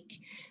 each week.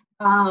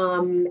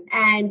 And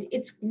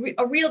it's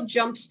a real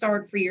jump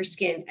start for your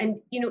skin. And,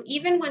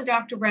 even when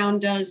Dr. Brown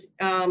does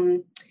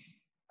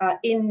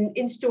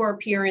in-store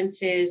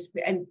appearances,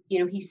 and,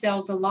 he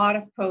sells a lot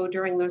of PO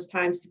during those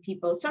times to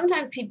people,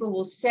 sometimes people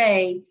will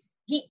say,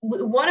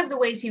 one of the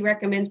ways he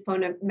recommends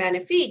Pone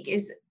Magnifique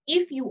is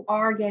if you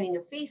are getting a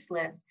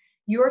facelift,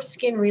 your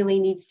skin really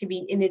needs to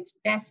be in its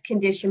best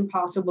condition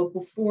possible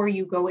before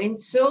you go in,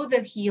 so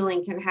the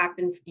healing can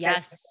happen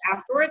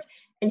afterwards.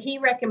 And he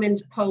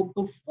recommends PO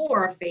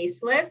before a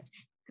facelift,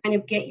 kind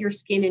of get your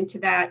skin into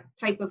that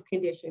type of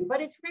condition. But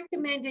it's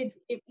recommended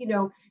if,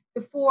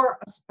 before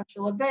a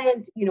special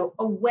event,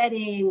 a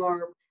wedding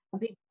or a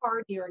big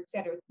party or et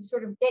cetera, to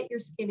sort of get your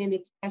skin in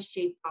its best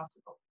shape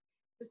possible.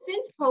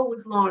 Since PO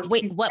was launched,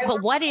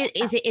 what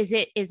is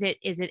it? Is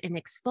it an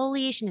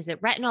exfoliation? Is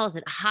it retinol? Is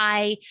it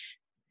high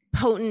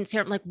potent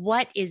serum? Like,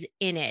 what is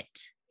in it?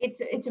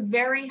 It's a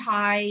very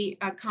high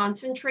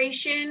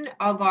concentration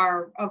of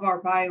our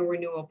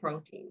biorenewal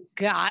proteins.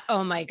 God,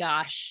 oh my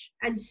gosh!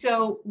 And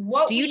so,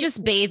 do you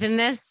just bathe in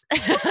this?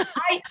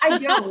 I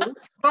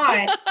don't,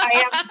 but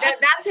I am.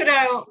 That's what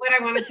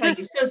I want to tell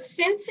you. So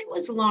since it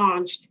was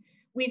launched,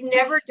 we've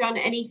never done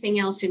anything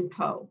else in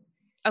PO.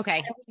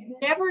 Okay. And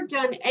we've never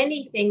done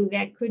anything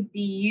that could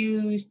be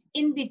used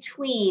in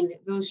between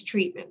those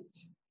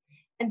treatments.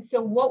 And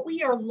so what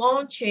we are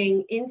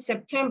launching in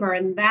September,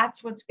 and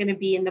that's what's going to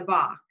be in the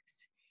box,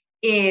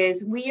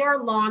 is we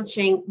are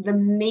launching the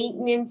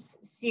maintenance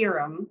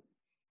serum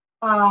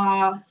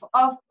of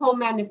Pone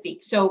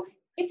Magnifique. So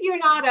if you're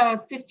not a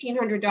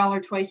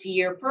 $1,500 twice a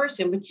year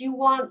person, but you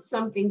want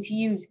something to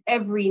use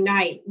every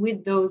night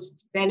with those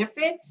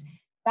benefits,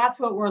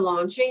 that's what we're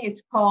launching.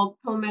 It's called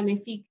Pone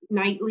Magnifique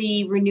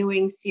Nightly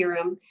Renewing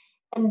Serum.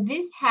 And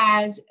this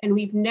has, and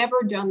we've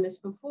never done this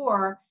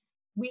before,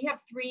 we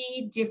have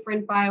 3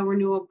 different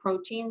biorenewal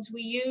proteins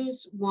we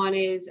use. One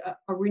is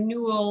a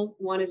renewal,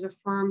 one is a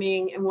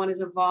firming, and one is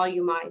a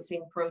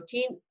volumizing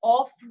protein.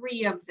 All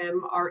 3 of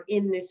them are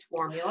in this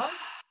formula.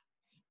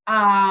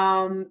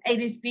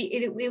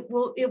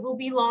 It will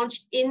be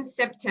launched in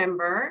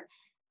September.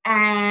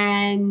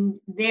 And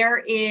there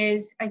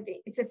is, I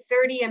think it's a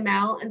 30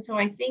 ml. And so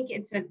I think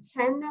it's a 10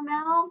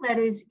 ml that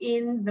is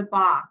in the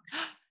box.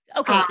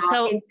 Okay.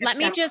 So let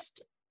me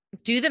just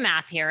do the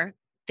math here.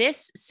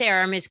 This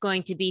serum is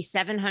going to be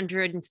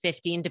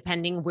 $750, and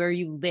depending where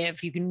you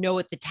live, you can know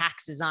what the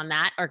taxes on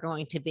that are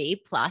going to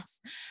be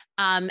plus.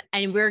 And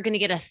we're going to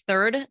get a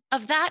third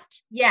of that.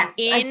 Yes.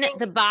 In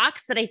the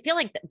box that I feel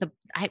like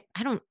I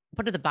don't,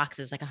 what are the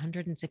boxes? Like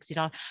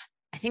 $160.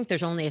 I think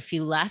there's only a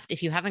few left.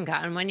 If you haven't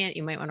gotten one yet,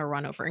 you might want to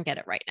run over and get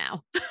it right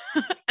now.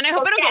 And I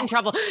hope I don't get in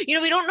trouble.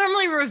 We don't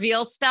normally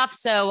reveal stuff.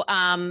 So,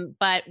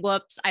 but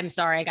whoops, I'm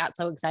sorry. I got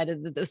so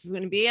excited that this was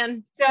going to be in.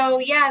 So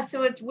yeah,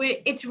 so it's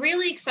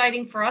really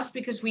exciting for us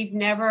because we've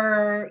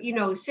never,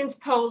 since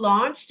PO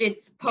launched,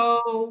 it's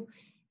PO,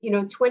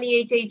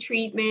 28-day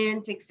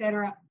treatment, et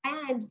cetera.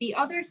 And the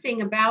other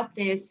thing about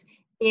this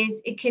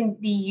is it can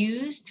be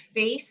used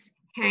face,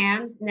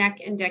 hands, neck,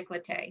 and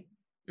décolleté.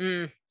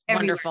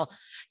 Wonderful.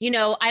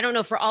 I don't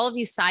know, for all of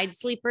you side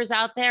sleepers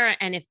out there,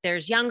 and if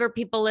there's younger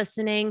people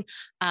listening,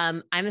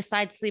 I'm a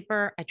side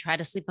sleeper. I try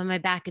to sleep on my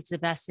back. It's the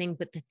best thing.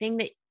 But the thing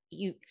that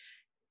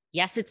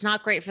yes, it's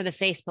not great for the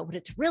face, but what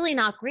it's really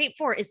not great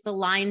for is the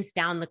lines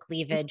down the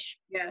cleavage.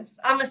 Yes.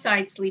 I'm a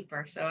side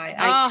sleeper, so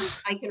I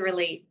can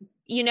relate.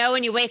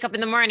 When you wake up in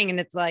the morning and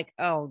it's like,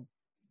 oh,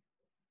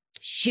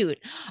 shoot.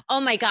 Oh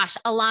my gosh,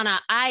 Elana,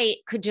 I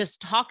could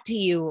just talk to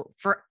you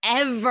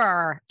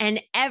forever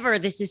and ever.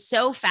 This is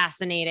so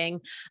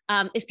fascinating.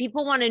 If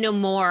people want to know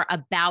more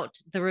about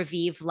the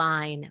RéVive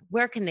line,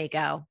 where can they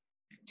go?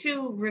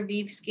 To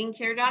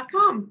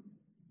RéViveSkincare.com.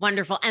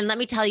 Wonderful. And let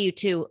me tell you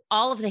too,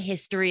 all of the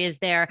history is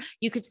there.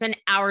 You could spend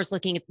hours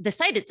looking at the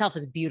site itself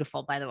is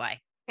beautiful, by the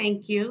way.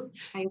 Thank you.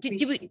 I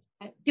appreciate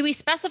that. Do we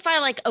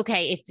specify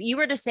okay, if you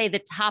were to say the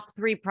top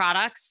 3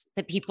 products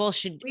that people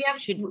should,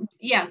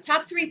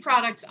 top 3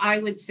 products I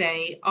would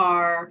say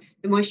are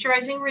the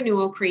moisturizing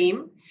renewal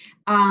cream,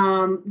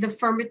 the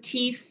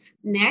Firmatif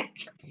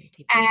neck,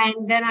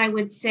 and then I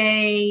would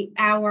say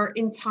our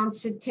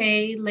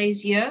Intensité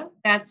Les Yeux.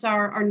 That's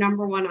our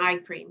number 1 eye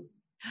cream.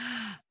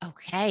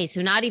 Okay.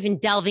 So not even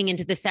delving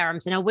into the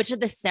serums. Now, which are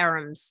the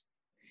serums?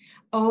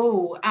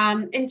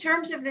 In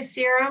terms of the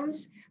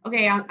serums,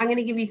 okay, I'm going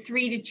to give you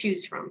 3 to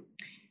choose from.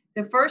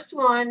 The first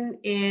one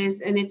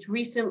is, and it's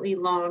recently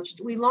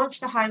launched. We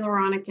launched a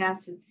hyaluronic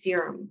acid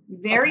serum.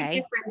 Very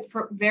different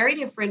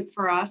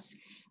for us.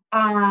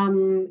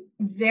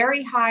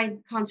 very high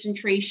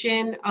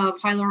concentration of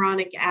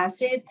hyaluronic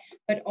acid,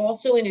 but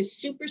also in a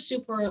super,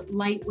 super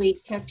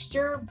lightweight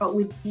texture, but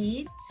with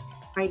beads,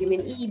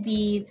 vitamin E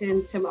beads,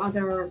 and some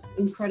other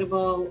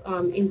incredible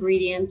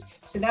ingredients.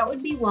 So that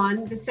would be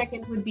one. The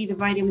second would be the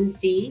vitamin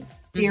C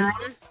serum.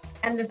 Mm-hmm.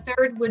 And the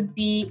third would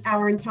be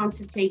our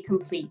Intensité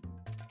Complete.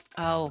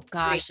 Oh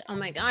gosh. Oh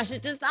my gosh.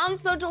 It just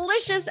sounds so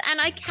delicious. And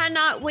I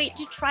cannot wait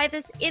to try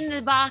this in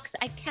the box.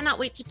 I cannot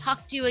wait to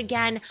talk to you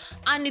again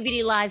on New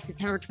Beauty Live,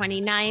 September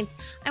 29th.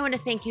 I want to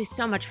thank you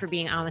so much for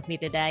being on with me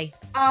today.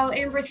 Oh,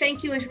 Amber,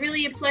 thank you. It's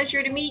really a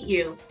pleasure to meet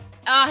you.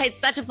 Oh, it's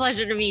such a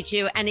pleasure to meet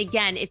you. And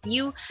again, if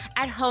you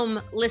at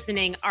home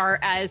listening are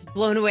as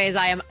blown away as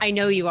I am, I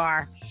know you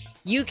are.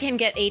 You can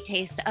get a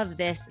taste of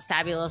this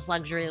fabulous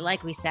luxury.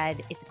 Like we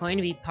said, it's going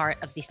to be part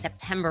of the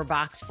September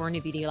box for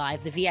New Beauty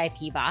Live, the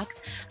VIP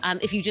box.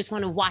 If you just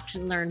want to watch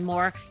and learn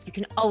more, you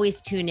can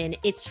always tune in.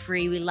 It's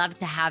free. We love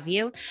to have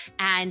you.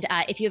 And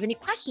if you have any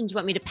questions you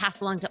want me to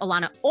pass along to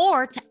Elana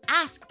or to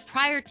ask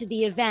prior to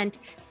the event,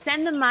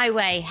 send them my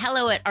way.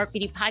 Hello@Art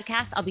Beauty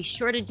Podcast. I'll be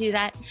sure to do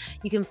that.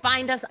 You can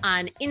find us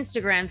on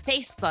Instagram,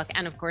 Facebook,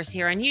 and of course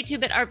here on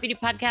YouTube at Art Beauty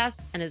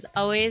Podcast. And as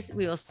always,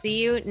 we will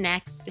see you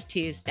next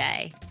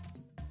Tuesday.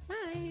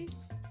 Bye.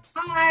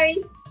 Bye.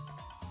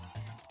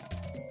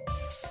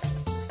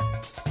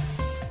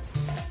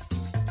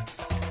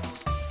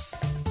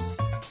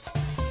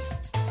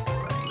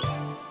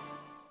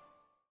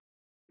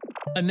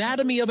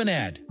 Anatomy of an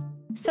ad.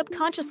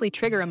 Subconsciously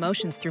trigger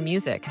emotions through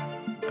music.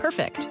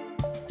 Perfect.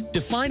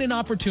 Define an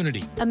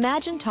opportunity.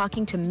 Imagine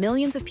talking to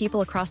millions of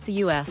people across the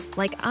U.S.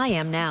 like I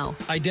am now.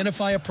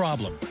 Identify a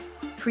problem.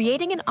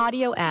 Creating an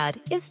audio ad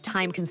is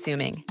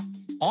time-consuming.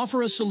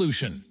 Offer a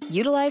solution.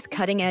 Utilize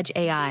cutting-edge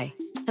AI.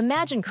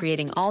 Imagine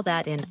creating all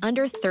that in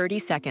under 30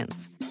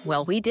 seconds.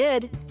 Well, we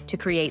did to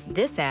create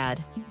this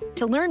ad.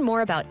 To learn more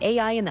about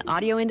AI in the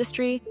audio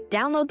industry,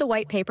 download the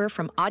white paper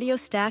from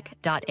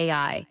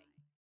audiostack.ai.